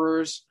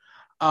errors.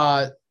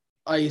 A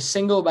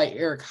single by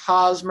Eric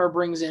Hosmer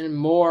brings in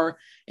more.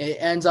 It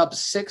ends up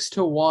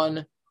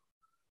 6-1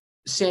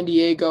 San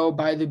Diego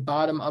by the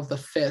bottom of the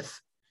 5th.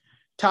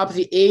 Top of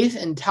the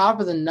 8th and top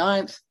of the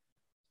 9th,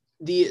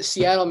 the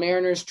Seattle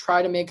Mariners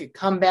try to make a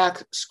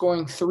comeback,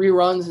 scoring 3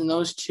 runs in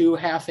those 2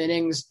 half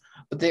innings.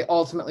 but they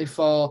ultimately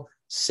fall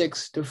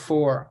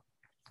 6-4.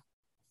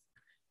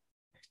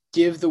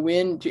 Give the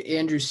win to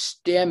Andrew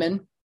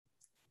Stammen.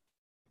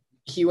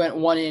 He went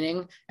 1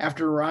 inning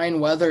after Ryan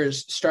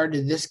Weathers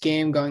started this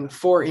game, going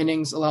 4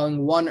 innings,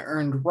 allowing 1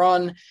 earned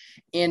run.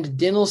 And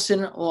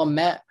Dinelson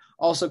Lamet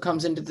also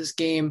comes into this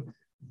game.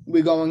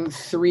 We're going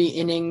 3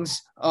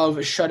 innings of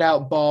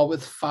shutout ball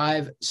with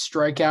 5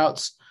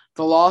 strikeouts.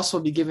 The loss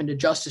will be given to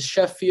Justice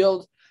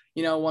Sheffield,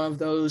 one of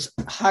those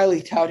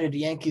highly touted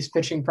Yankees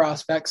pitching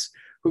prospects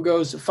who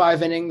goes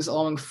 5 innings,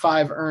 allowing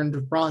 5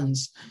 earned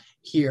runs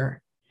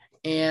here.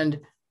 And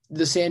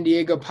the San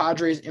Diego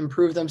Padres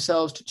improved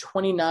themselves to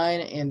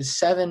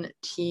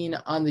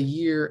 29-17 on the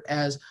year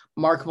as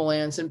Mark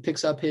Melancon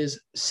picks up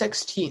his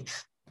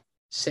 16th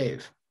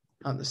save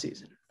on the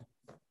season.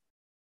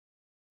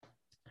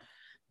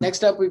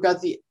 Next up, we've got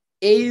the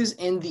A's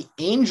and the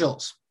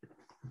Angels.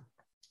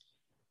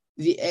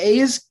 The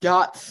A's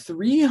got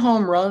 3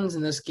 home runs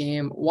in this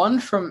game, one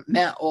from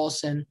Matt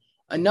Olson,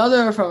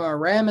 another from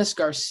Aramis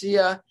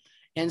Garcia,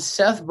 and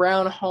Seth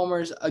Brown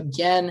homers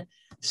again,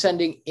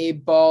 sending a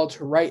ball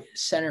to right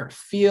center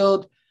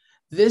field.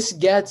 This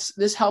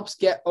helps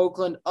get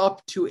Oakland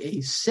up to a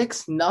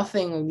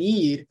 6-0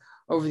 lead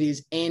over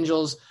these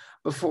Angels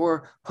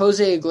before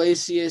Jose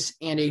Iglesias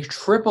and a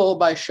triple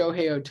by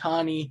Shohei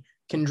Ohtani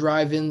can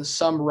drive in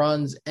some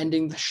runs,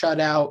 ending the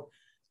shutout.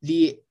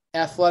 The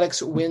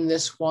Athletics win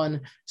this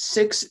one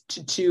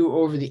 6-2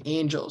 over the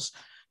Angels.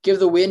 Give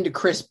the win to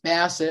Chris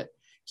Bassett.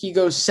 He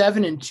goes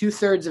 7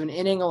 2/3 of an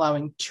inning,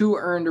 allowing 2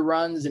 earned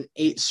runs and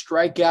 8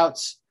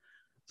 strikeouts.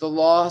 The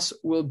loss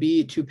will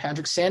be to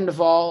Patrick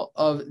Sandoval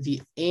of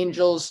the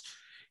Angels.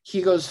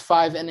 He goes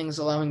 5 innings,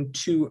 allowing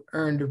 2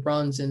 earned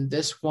runs in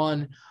this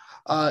one.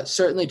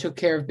 Certainly took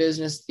care of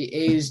business. The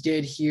A's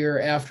did here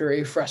after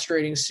a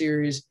frustrating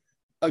series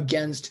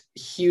against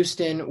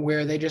Houston,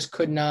 where they just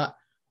could not,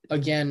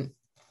 again,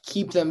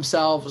 keep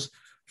themselves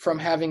from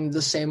having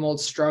the same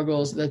old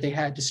struggles that they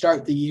had to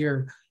start the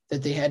year,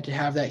 that they had to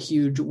have that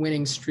huge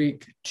winning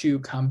streak to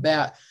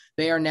combat.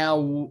 They are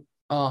now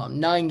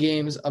 9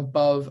 games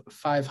above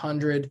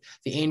 500.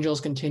 The Angels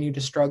continue to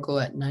struggle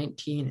at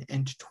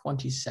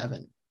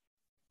 19-27.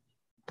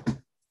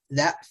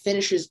 That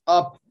finishes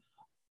up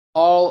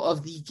all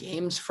of the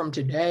games from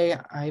today.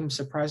 I'm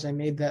surprised I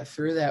made that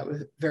through that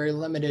with very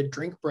limited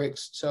drink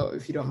breaks. So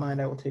if you don't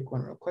mind, I will take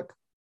one real quick.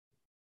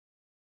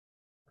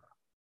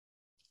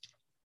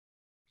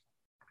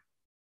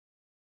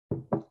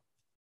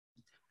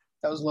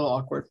 That was a little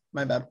awkward.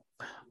 My bad.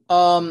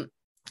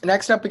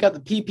 Next up, we got the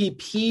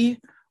PPP.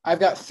 I've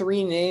got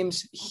 3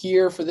 names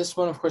here for this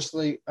one. Of course,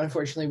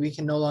 unfortunately, we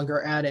can no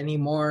longer add any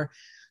more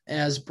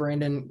as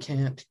Brandon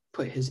can't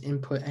put his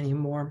input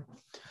anymore.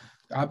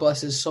 God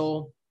bless his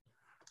soul.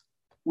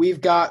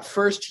 We've got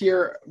first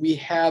here, we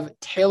have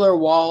Taylor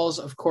Walls,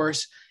 of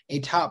course, a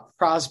top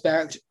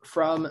prospect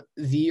from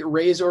the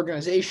Rays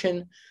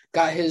organization.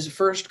 Got his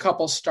first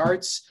couple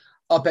starts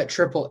up at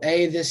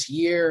AAA this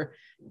year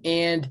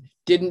and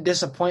didn't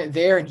disappoint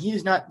there, and he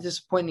is not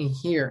disappointing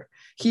here.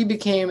 He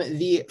became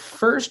the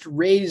first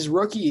Rays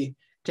rookie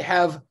to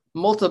have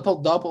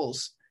multiple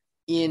doubles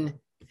in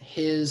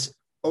his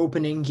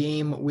opening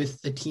game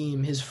with the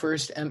team. His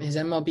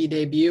MLB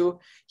debut,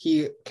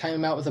 he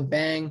came out with a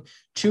bang,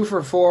 2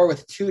 for 4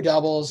 with 2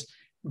 doubles,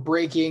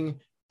 breaking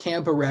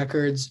Tampa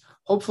records.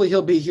 Hopefully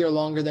he'll be here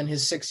longer than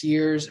his 6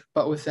 years,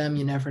 but with them,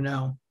 you never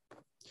know.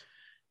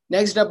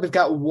 Next up, we've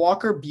got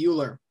Walker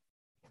Buehler.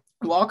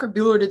 Walker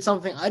Buehler did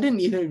something I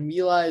didn't even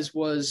realize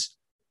was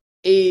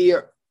a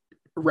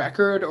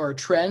record or a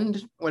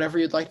trend, whatever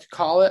you'd like to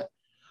call it,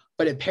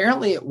 but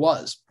apparently it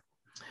was.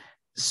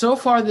 So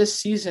far this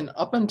season,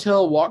 up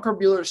until Walker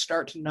Buehler's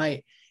start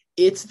tonight,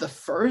 it's the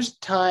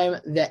first time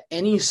that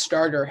any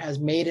starter has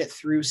made it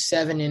through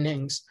 7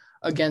 innings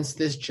against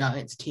this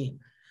Giants team.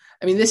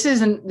 I mean,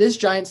 this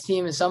Giants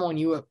team is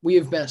someone we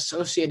have been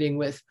associating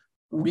with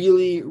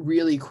really,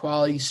 really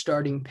quality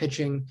starting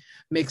pitching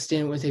mixed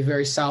in with a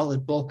very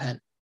solid bullpen.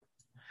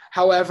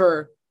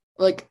 However,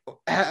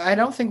 I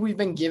don't think we've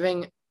been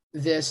giving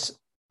this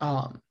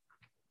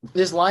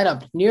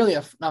lineup nearly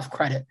enough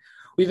credit.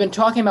 We've been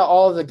talking about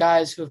all of the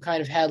guys who have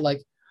kind of had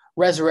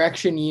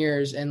resurrection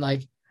years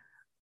and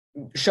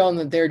shown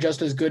that they're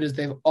just as good as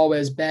they've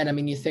always been. I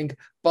mean, you think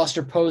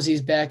Buster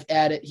Posey's back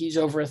at it. He's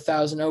over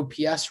 1,000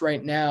 OPS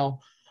right now.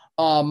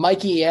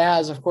 Mikey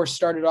Yaz, of course,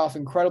 started off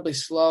incredibly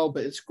slow,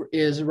 but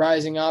is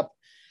rising up.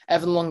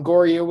 Evan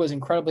Longoria was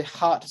incredibly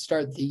hot to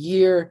start the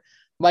year.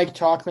 Mike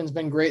Tauchman's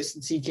been great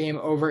since he came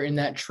over in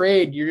that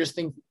trade. You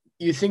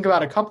think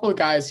about a couple of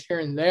guys here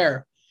and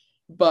there,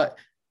 but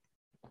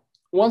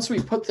once we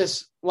put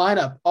this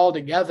lineup all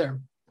together,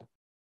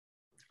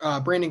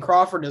 Brandon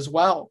Crawford as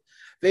well,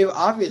 they've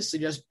obviously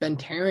just been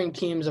tearing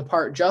teams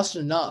apart just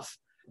enough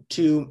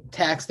to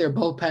tax their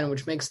bullpen,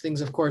 which makes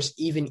things, of course,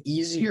 even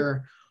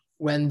easier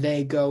when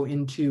they go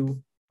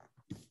into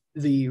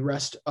the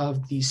rest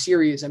of the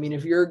series. I mean,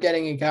 if you're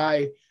getting a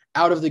guy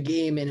out of the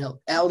game in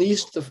at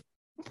least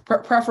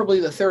preferably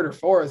the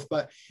 3rd or 4th,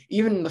 but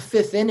even in the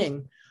 5th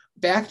inning,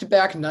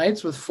 back-to-back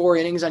nights with 4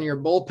 innings on your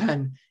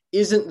bullpen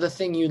isn't the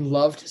thing you'd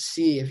love to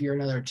see if you're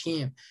another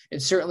team.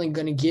 It's certainly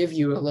going to give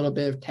you a little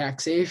bit of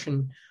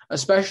taxation,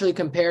 especially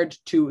compared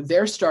to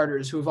their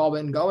starters who have all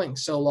been going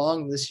so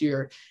long this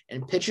year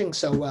and pitching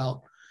so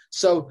well.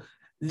 So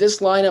this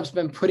lineup's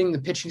been putting the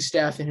pitching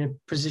staff in a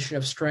position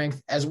of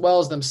strength as well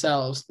as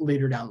themselves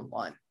later down the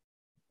line.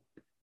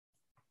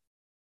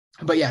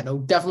 But yeah, no,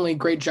 definitely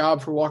great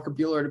job for Walker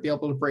Buehler to be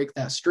able to break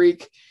that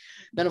streak.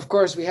 Then, of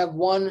course, we have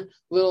one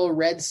little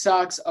Red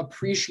Sox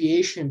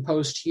appreciation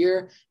post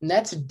here, and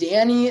that's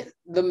Danny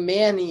the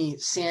Manny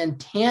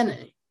Santana.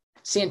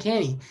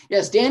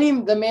 Yes,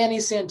 Danny the Manny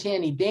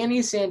Santana.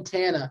 Danny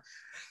Santana.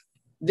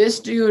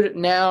 This dude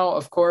now,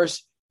 of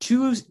course,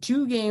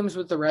 two games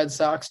with the Red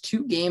Sox,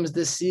 2 games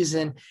this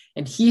season,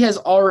 and he has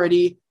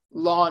already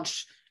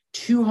launched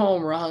 2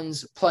 home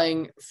runs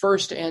playing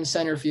first and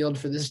center field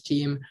for this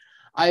team.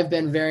 I've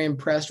been very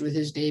impressed with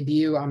his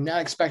debut. I'm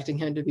not expecting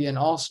him to be an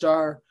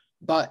all-star,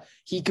 but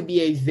he could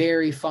be a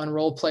very fun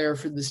role player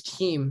for this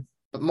team.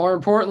 But more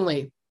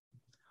importantly,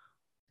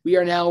 we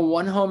are now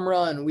 1 home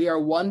run. We are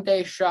 1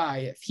 day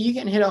shy. If he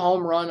can hit a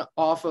home run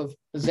off of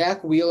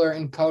Zach Wheeler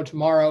and co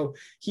tomorrow,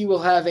 he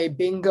will have a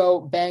bingo,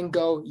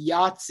 bango,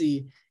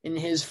 Yahtzee in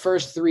his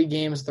first 3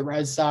 games with the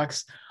Red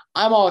Sox.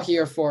 I'm all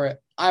here for it.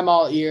 I'm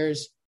all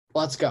ears.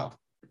 Let's go.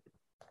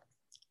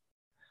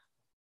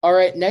 All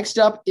right, next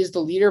up is the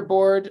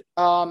leaderboard.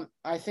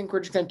 I think we're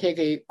just going to take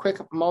a quick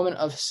moment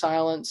of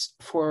silence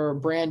for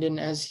Brandon,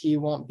 as he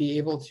won't be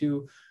able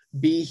to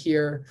be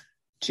here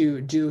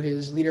to do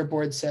his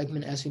leaderboard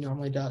segment as he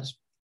normally does.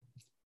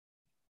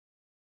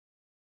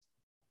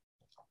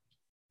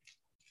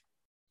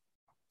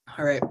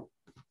 All right.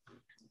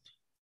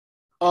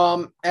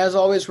 As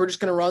always, we're just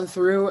going to run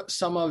through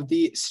some of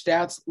the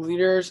stats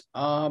leaders.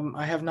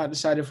 I have not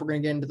decided if we're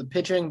going to get into the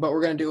pitching, but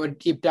we're going to do a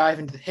deep dive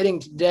into the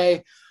hitting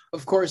today.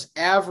 Of course,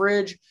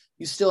 average,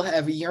 you still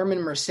have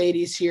Yermin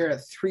Mercedes here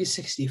at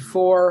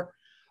 364.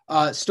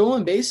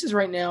 Stolen bases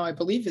right now, I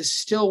believe, is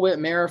still Whit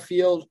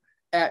Merrifield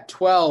at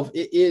 12.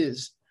 It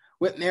is.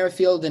 Whit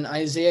Merrifield and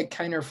Isaiah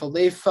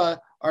Kiner-Falefa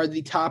are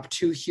the top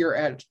 2 here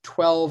at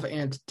 12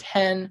 and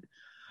 10.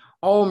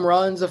 Home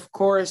runs, of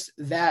course,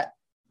 that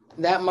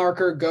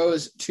marker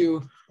goes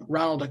to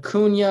Ronald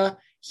Acuna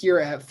here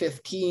at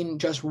 15,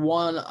 just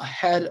 1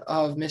 ahead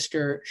of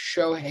Mr.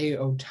 Shohei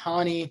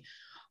Ohtani.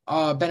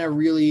 Been a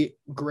really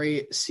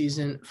great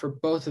season for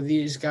both of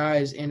these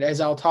guys. And as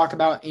I'll talk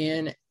about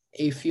in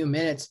a few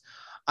minutes,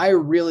 I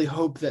really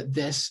hope that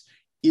this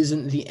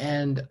isn't the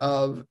end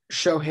of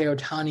Shohei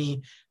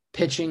Ohtani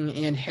pitching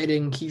and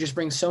hitting. He just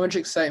brings so much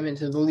excitement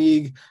to the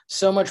league,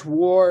 so much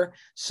WAR,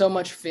 so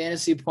much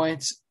fantasy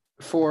points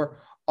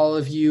for all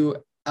of you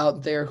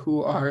out there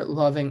who are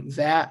loving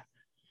that.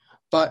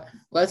 But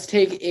let's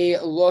take a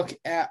look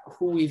at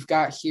who we've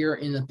got here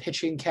in the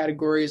pitching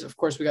categories. Of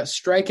course, we got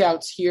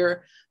strikeouts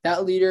here.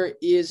 That leader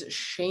is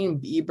Shane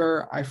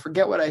Bieber. I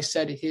forget what I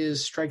said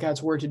his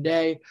strikeouts were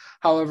today.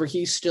 However,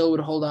 he still would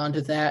hold on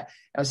to that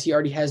as he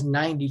already has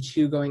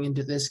 92 going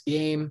into this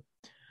game.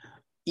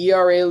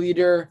 ERA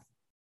leader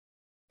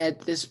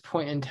at this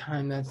point in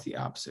time, that's the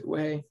opposite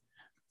way.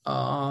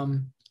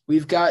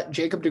 We've got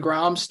Jacob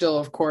deGrom still,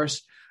 of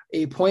course,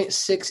 a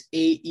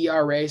 .68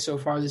 ERA so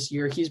far this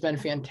year. He's been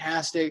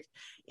fantastic,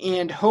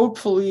 and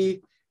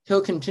hopefully he'll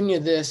continue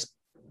this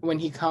when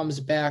he comes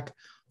back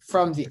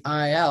from the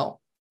IL.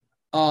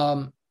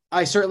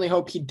 I certainly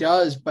hope he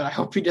does, but I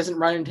hope he doesn't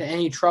run into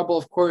any trouble,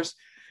 of course,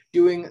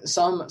 doing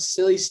some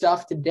silly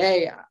stuff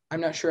today. I'm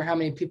not sure how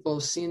many people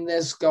have seen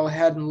this. Go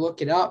ahead and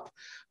look it up.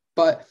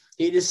 But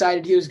he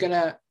decided he was going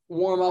to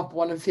warm up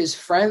one of his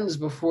friends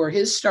before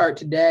his start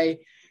today,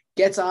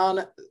 gets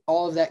on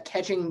all of that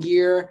catching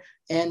gear,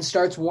 and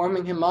starts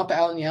warming him up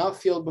out in the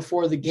outfield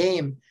before the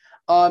game.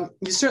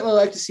 You certainly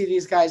like to see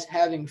these guys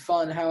having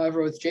fun.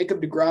 However, with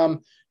Jacob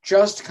deGrom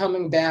just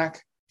coming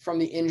back from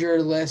the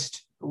injured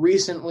list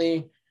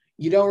recently,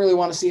 you don't really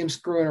want to see him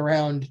screwing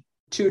around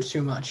too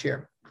much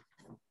here.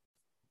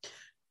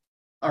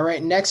 All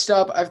right, next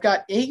up, I've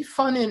got a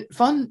fun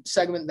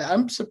segment that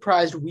I'm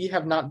surprised we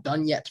have not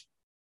done yet.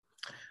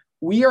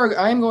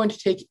 I'm going to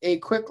take a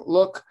quick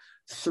look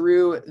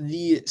through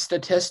the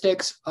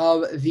statistics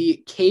of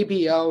the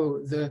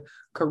KBO, the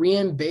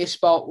Korean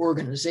Baseball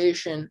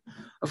Organization.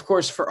 Of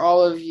course, for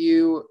all of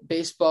you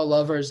baseball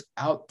lovers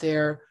out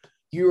there,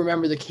 you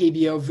remember the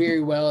KBO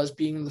very well as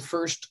being the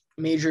first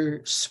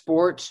major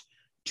sport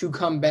to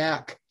come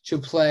back to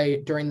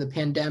play during the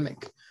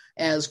pandemic.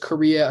 As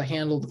Korea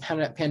handled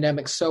the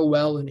pandemic so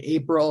well in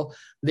April,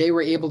 they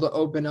were able to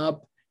open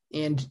up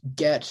and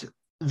get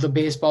the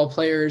baseball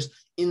players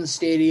in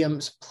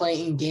stadiums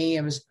playing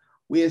games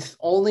with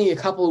only a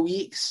couple of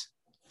weeks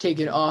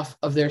taken off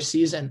of their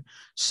season.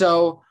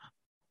 So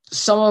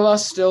some of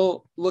us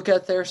still look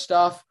at their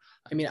stuff.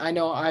 I mean, I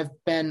know I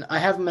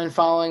haven't been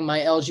following my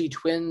LG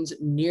Twins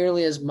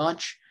nearly as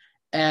much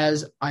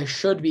as I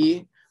should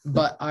be,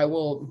 but I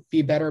will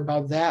be better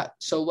about that.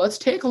 So let's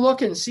take a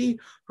look and see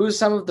who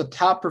some of the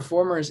top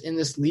performers in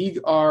this league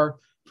are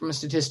from a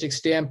statistics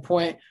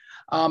standpoint.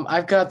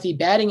 I've got the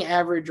batting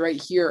average right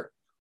here.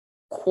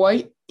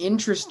 Quite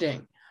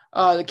interesting.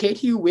 The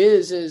KTU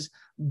Wiz is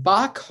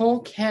Bak Ho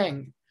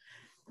Kang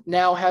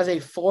now has a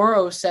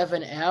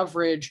 407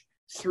 average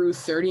through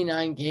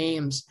 39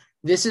 games.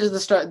 This is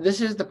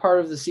the part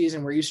of the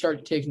season where you start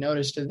to take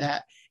notice to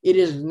that. It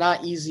is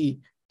not easy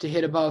to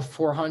hit above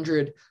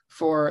 400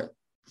 for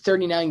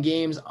 39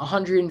 games,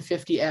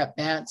 150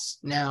 at-bats.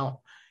 Now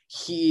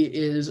he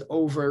is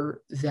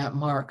over that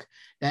mark.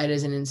 That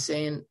is an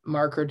insane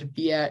marker to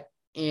be at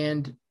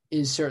and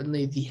is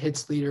certainly the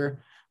hits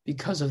leader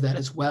because of that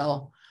as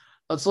well.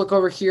 Let's look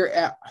over here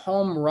at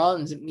home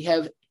runs. We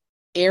have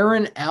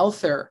Aaron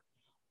Alther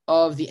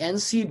of the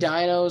NC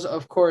Dinos.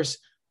 Of course,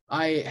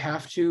 I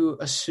have to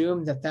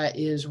assume that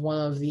is one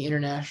of the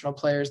international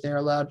players they're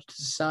allowed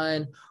to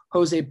sign.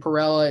 Jose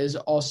Perella is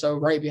also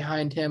right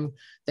behind him.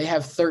 They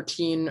have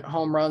 13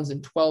 home runs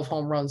and 12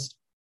 home runs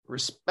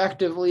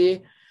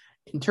respectively.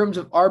 In terms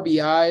of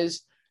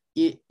RBIs,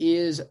 it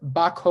is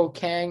Bak Ho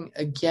Kang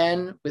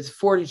again with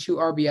 42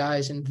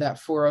 RBIs and that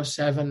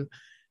 407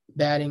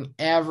 batting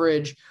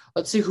average.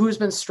 Let's see who's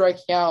been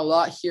striking out a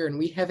lot here. And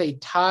we have a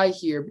tie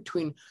here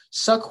between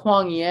Suk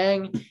Hwang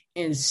Yang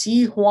and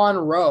Si Hwan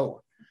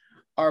Ro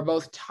are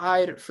both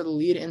tied for the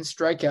lead in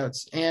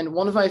strikeouts. And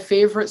one of my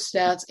favorite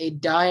stats, a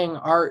dying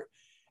art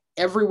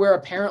everywhere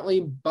apparently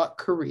but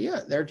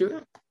Korea. They're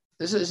doing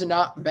this is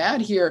not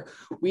bad here.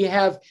 We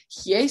have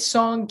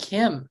Hye-sung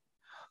Kim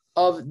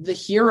of the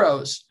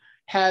Heroes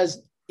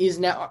is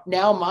now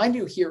my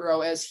new hero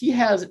as he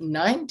has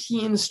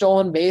 19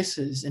 stolen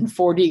bases in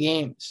 40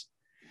 games.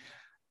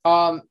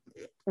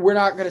 We're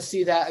not going to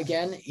see that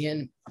again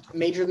in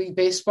Major League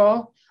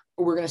Baseball.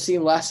 We're going to see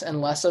less and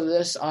less of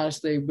this.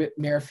 Honestly, Whit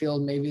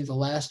Merrifield may be the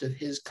last of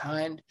his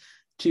kind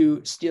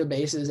to steal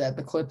bases at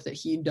the clip that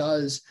he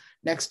does.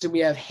 Next, we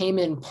have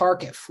Heyman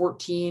Park at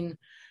 14,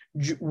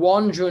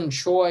 Won Jun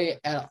Choi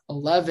at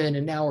 11,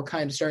 and now we're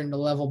kind of starting to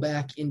level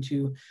back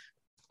into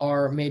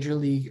our Major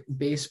League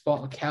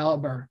Baseball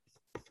caliber.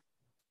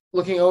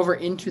 Looking over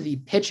into the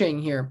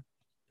pitching here,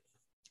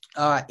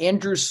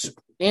 Andrew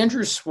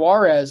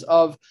Suarez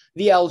of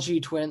the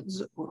LG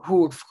Twins,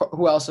 who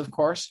else, of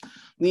course,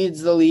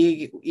 leads the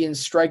league in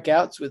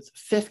strikeouts with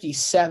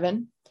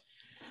 57.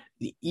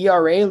 The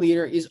ERA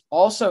leader is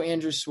also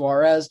Andrew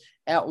Suarez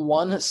at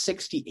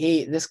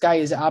 168. This guy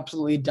is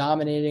absolutely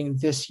dominating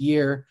this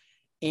year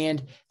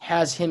and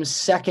has him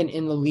second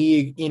in the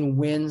league in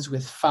wins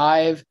with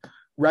 5.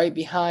 Right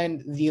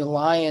behind the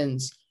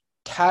Lions,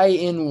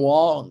 Tai-In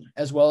Wong,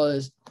 as well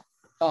as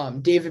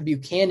David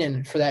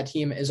Buchanan for that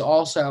team, is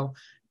also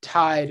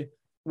tied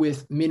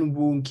with Min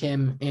Woo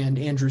Kim and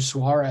Andrew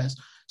Suarez.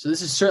 So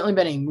this has certainly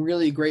been a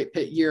really great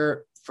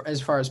year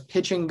as far as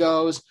pitching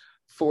goes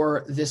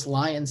for this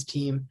Lions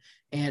team,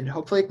 and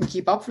hopefully it can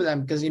keep up for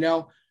them because,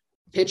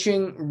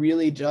 pitching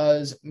really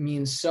does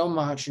mean so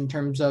much in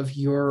terms of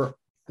the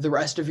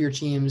rest of your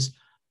team's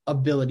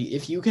ability.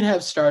 If you can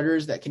have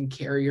starters that can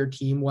carry your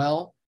team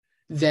well,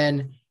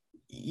 then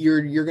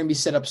you're going to be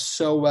set up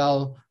so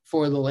well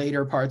for the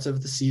later parts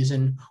of the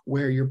season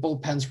where your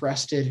bullpen's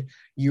rested,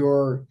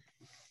 your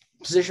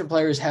position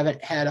players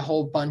haven't had a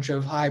whole bunch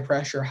of high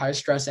pressure, high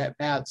stress at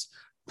bats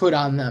put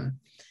on them.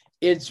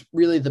 It's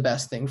really the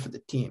best thing for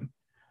the team.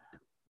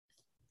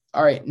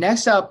 All right,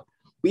 next up,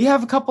 we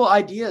have a couple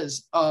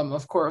ideas,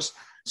 of course.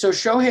 So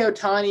Shohei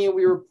Ohtani,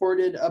 we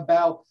reported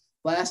about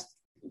last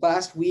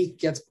week,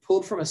 gets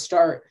pulled from a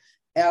start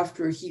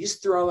after he's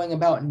throwing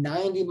about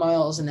 90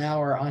 miles an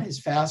hour on his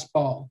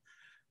fastball.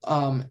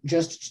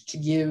 Just to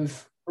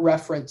give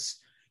reference,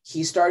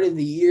 he started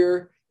the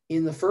year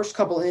in the first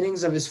couple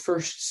innings of his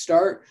first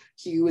start.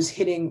 He was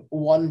hitting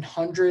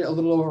 100, a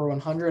little over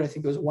 100. I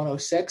think it was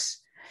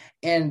 106.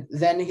 And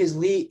then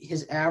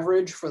his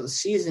average for the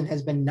season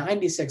has been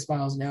 96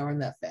 miles an hour in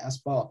that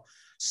fastball.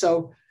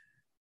 So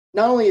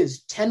not only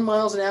is 10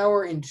 miles an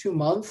hour in 2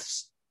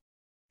 months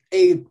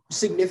a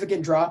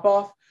significant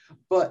drop-off,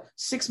 but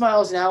 6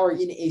 miles an hour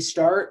in a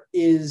start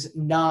is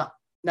not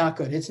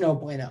good. It's no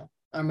bueno.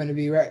 I'm going to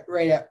be right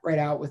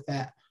out with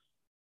that.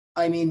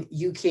 I mean,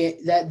 you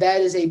can't.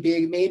 That is a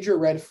big major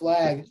red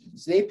flag.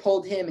 So they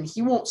pulled him, and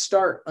he won't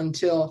start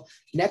until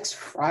next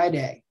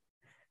Friday.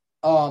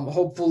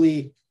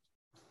 Hopefully,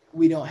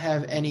 we don't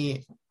have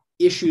any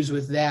issues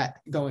with that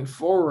going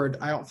forward.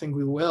 I don't think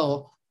we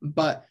will,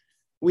 but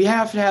we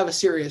have to have a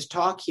serious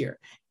talk here.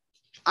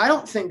 I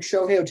don't think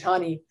Shohei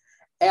Ohtani,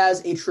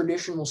 as a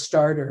traditional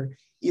starter,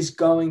 is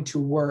going to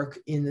work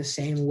in the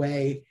same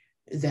way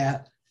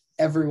that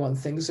everyone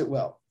thinks it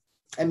will.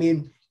 I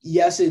mean,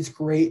 yes, it's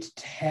great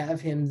to have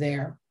him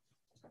there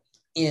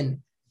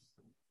in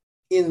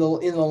the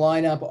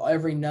lineup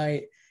every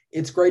night.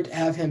 It's great to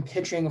have him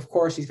pitching. Of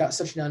course, he's got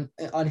such an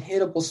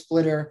unhittable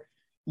splitter.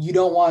 You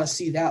don't want to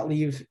see that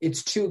leave.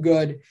 It's too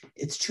good.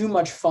 It's too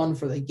much fun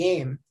for the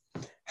game.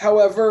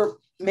 However,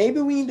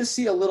 maybe we need to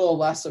see a little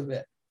less of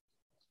it.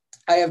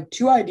 I have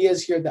 2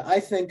 ideas here that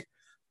I think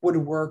would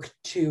work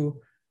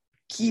to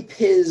keep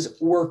his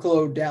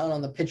workload down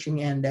on the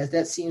pitching end, as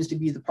that seems to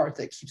be the part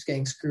that keeps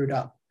getting screwed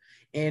up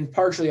and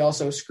partially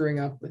also screwing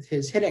up with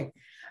his hitting.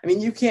 I mean,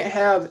 you can't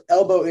have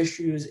elbow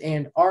issues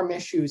and arm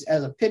issues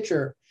as a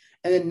pitcher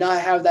and then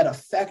not have that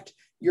affect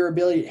your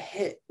ability to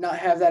hit, not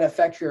have that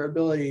affect your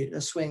ability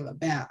to swing the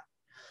bat.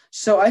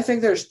 So I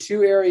think there's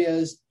two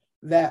areas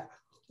that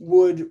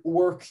would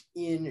work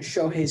in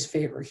Shohei's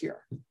favor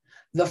here.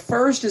 The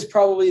first is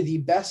probably the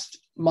best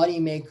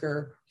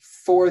moneymaker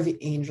for the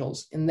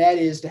Angels, and that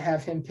is to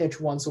have him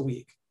pitch once a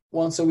week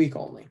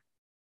only.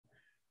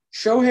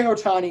 Shohei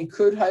Ohtani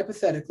could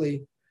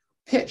hypothetically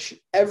pitch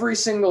every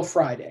single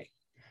Friday.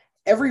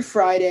 Every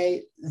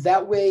Friday,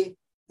 that way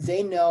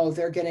they know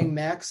they're getting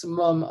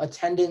maximum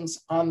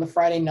attendance on the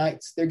Friday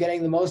nights. They're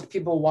getting the most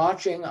people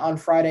watching on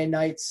Friday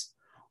nights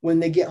when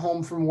they get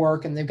home from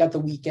work and they've got the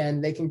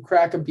weekend. They can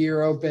crack a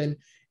beer open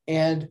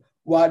and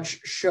watch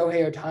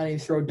Shohei Ohtani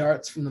throw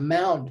darts from the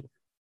mound.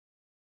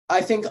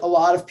 I think a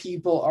lot of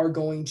people are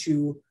going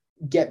to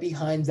get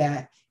behind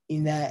that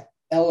in that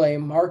LA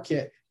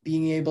market,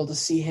 being able to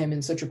see him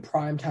in such a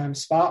primetime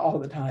spot all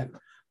the time.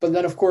 But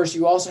then, of course,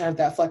 you also have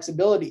that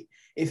flexibility.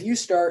 If you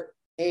start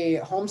a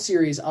home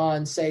series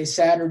on, say,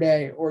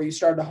 Saturday, or you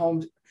start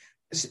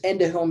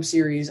end a home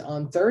series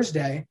on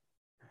Thursday,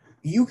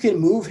 you can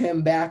move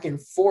him back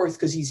and forth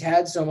because he's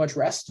had so much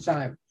rest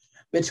time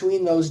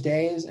between those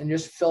days and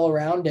just fill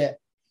around it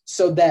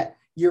so that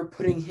you're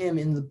putting him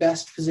in the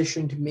best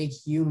position to make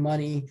you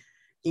money,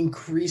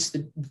 increase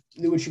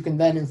which you can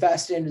then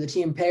invest into the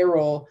team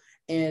payroll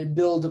and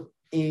build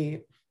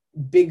a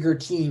bigger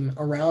team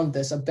around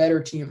this, a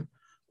better team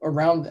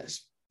around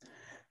this.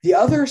 The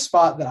other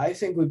spot that I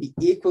think would be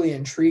equally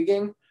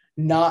intriguing,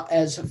 not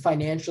as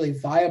financially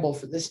viable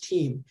for this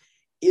team,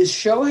 is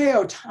Shohei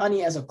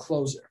Ohtani as a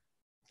closer.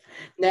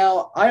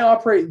 Now, I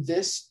operate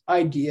this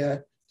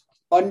idea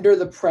under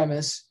the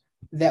premise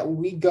that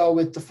we go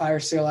with the fire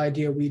sale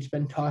idea we've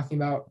been talking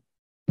about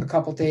a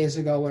couple days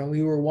ago when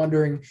we were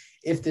wondering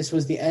if this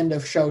was the end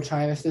of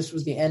Showtime, if this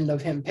was the end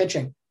of him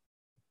pitching.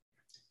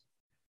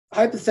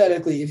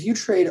 Hypothetically, if you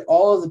trade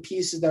all of the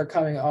pieces that are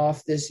coming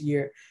off this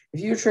year, if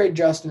you trade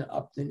Justin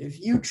Upton,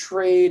 if you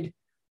trade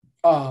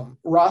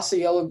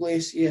Rafael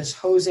Iglesias,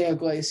 Jose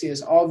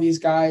Iglesias, all these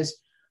guys,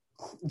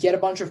 get a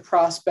bunch of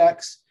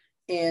prospects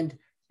and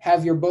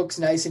have your books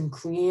nice and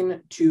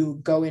clean to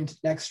go into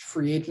next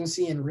free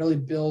agency and really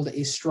build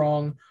a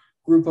strong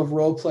group of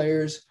role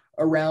players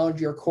around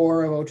your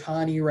core of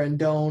Ohtani,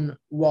 Rendon,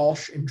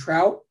 Walsh, and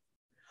Trout,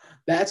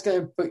 that's going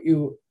to put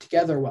you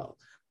together well.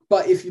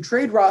 But if you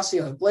trade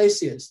Rafael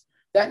Iglesias,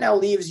 that now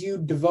leaves you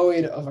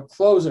devoid of a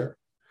closer,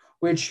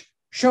 which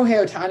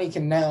Shohei Ohtani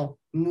can now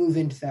move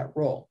into that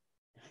role.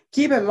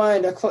 Keep in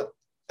mind,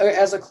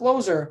 as a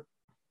closer,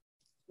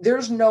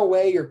 there's no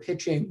way you're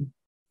pitching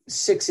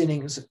 6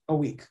 innings a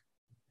week.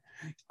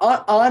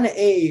 On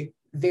a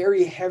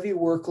very heavy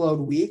workload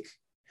week,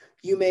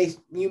 you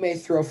may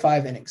throw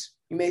 5 innings.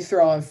 You may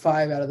throw on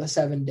 5 out of the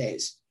 7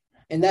 days,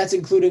 and that's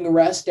including a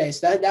rest day.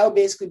 So that would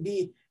basically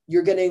be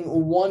you're getting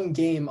 1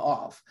 game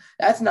off.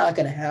 That's not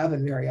going to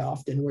happen very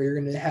often where you're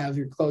going to have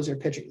your closer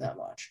pitching that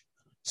much.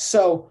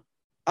 So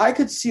I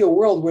could see a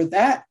world where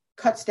that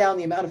cuts down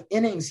the amount of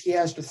innings he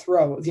has to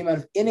throw, the amount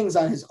of innings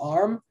on his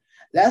arm.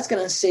 That's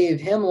going to save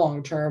him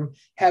long-term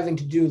having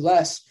to do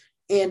less.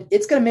 And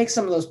it's going to make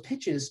some of those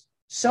pitches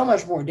so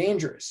much more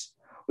dangerous.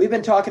 We've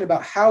been talking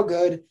about how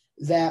good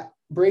that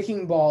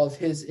breaking ball of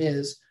his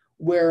is,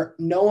 where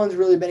no one's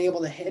really been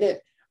able to hit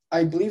it.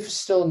 I believe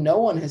still no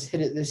one has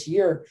hit it this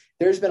year.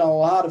 There's been a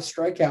lot of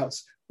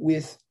strikeouts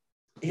with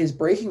his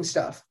breaking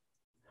stuff.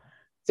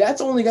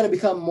 That's only going to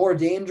become more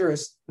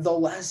dangerous the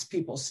less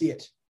people see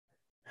it.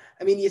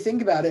 I mean, you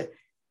think about it,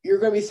 you're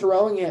going to be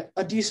throwing it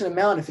a decent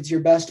amount if it's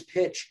your best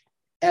pitch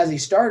as a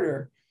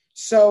starter.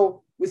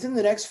 So within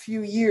the next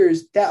few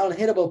years, that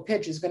unhittable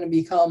pitch is going to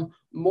become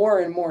more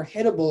and more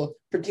hittable,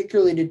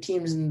 particularly to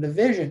teams in the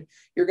division.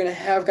 You're going to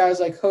have guys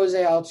like Jose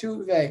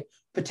Altuve,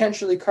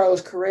 potentially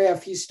Carlos Correa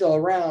if he's still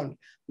around,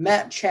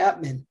 Matt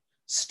Chapman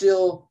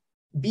still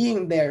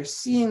being there,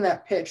 seeing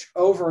that pitch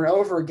over and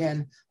over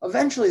again.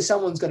 Eventually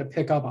someone's going to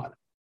pick up on it.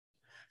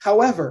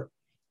 However,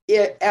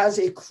 as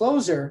a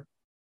closer,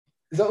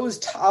 those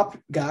top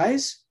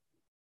guys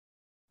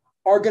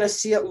are going to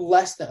see it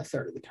less than a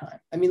third of the time.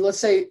 I mean, let's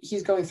say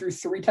he's going through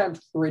 3 times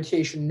the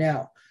rotation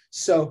now.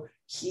 So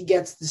he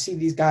gets to see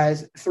these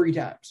guys 3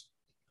 times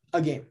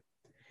a game.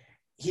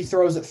 He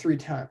throws it 3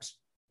 times.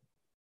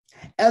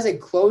 As a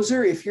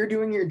closer, if you're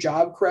doing your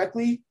job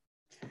correctly,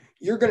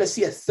 you're going to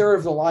see a third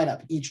of the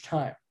lineup each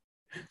time.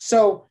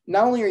 So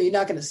not only are you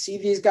not going to see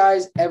these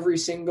guys every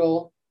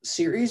single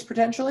series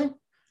potentially,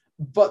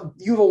 but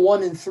you have a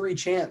 1 in 3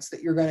 chance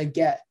that you're going to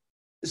get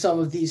some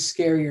of these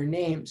scarier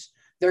names.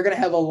 They're going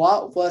to have a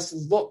lot less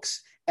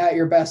looks at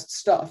your best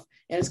stuff,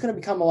 and it's going to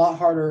become a lot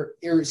harder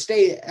or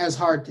stay as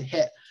hard to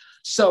hit.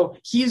 So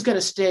he's going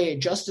to stay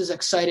just as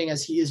exciting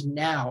as he is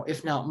now,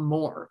 if not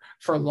more,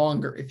 for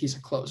longer if he's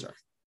a closer.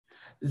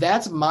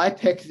 That's my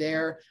pick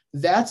there.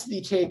 That's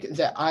the take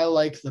that I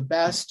like the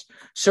best.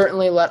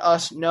 Certainly let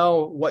us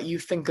know what you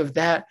think of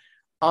that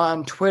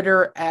on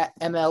Twitter at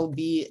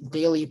MLB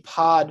Daily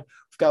Pod.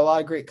 We've got a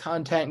lot of great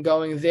content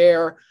going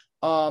there.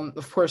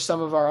 Of course,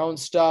 some of our own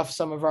stuff,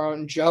 some of our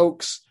own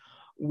jokes.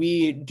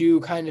 We do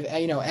kind of,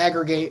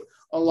 aggregate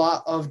a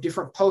lot of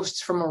different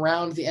posts from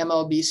around the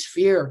MLB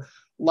sphere,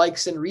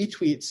 likes and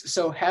retweets.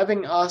 So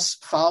having us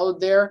followed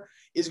there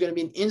is going to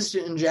be an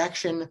instant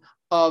injection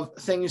of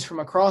things from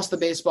across the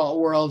baseball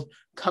world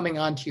coming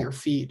onto your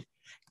feed.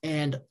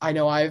 And I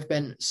know I've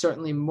been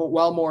certainly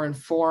well more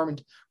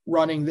informed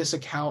running this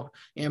account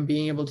and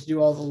being able to do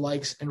all the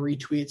likes and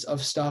retweets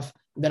of stuff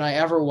than I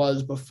ever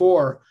was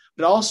before.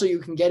 But also you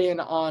can get in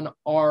on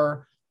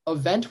our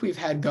event we've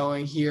had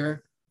going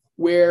here,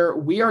 where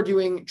we are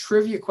doing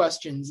trivia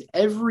questions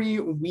every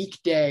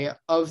weekday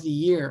of the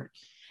year.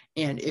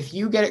 And if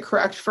you get it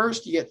correct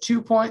first, you get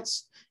 2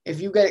 points.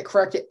 If you get it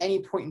correct at any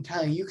point in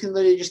time, you can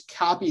literally just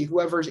copy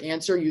whoever's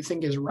answer you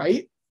think is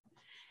right.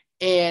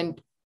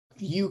 And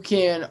you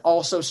can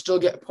also still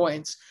get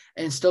points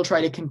and still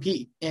try to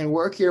compete and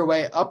work your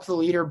way up the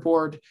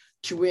leaderboard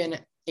to win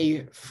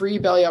a free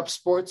Belly Up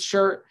Sports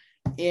shirt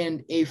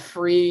and a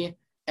free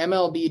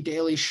MLB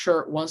Daily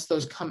shirt once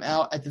those come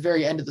out at the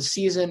very end of the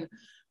season.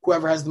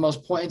 Whoever has the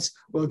most points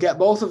will get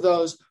both of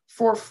those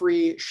for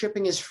free.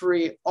 Shipping is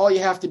free. All you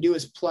have to do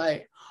is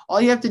play. All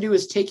you have to do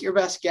is take your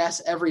best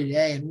guess every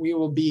day, and we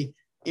will be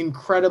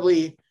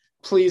incredibly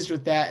pleased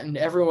with that. And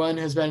everyone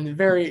has been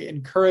very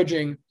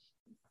encouraging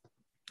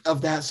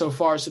of that so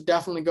far. So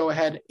definitely go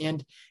ahead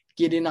and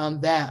get in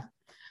on that.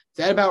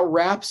 That about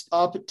wraps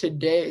up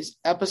today's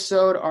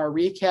episode, our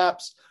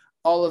recaps,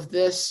 all of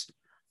this.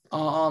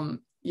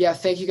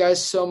 Thank you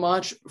guys so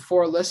much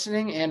for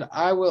listening, and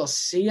I will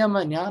see you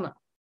mañana.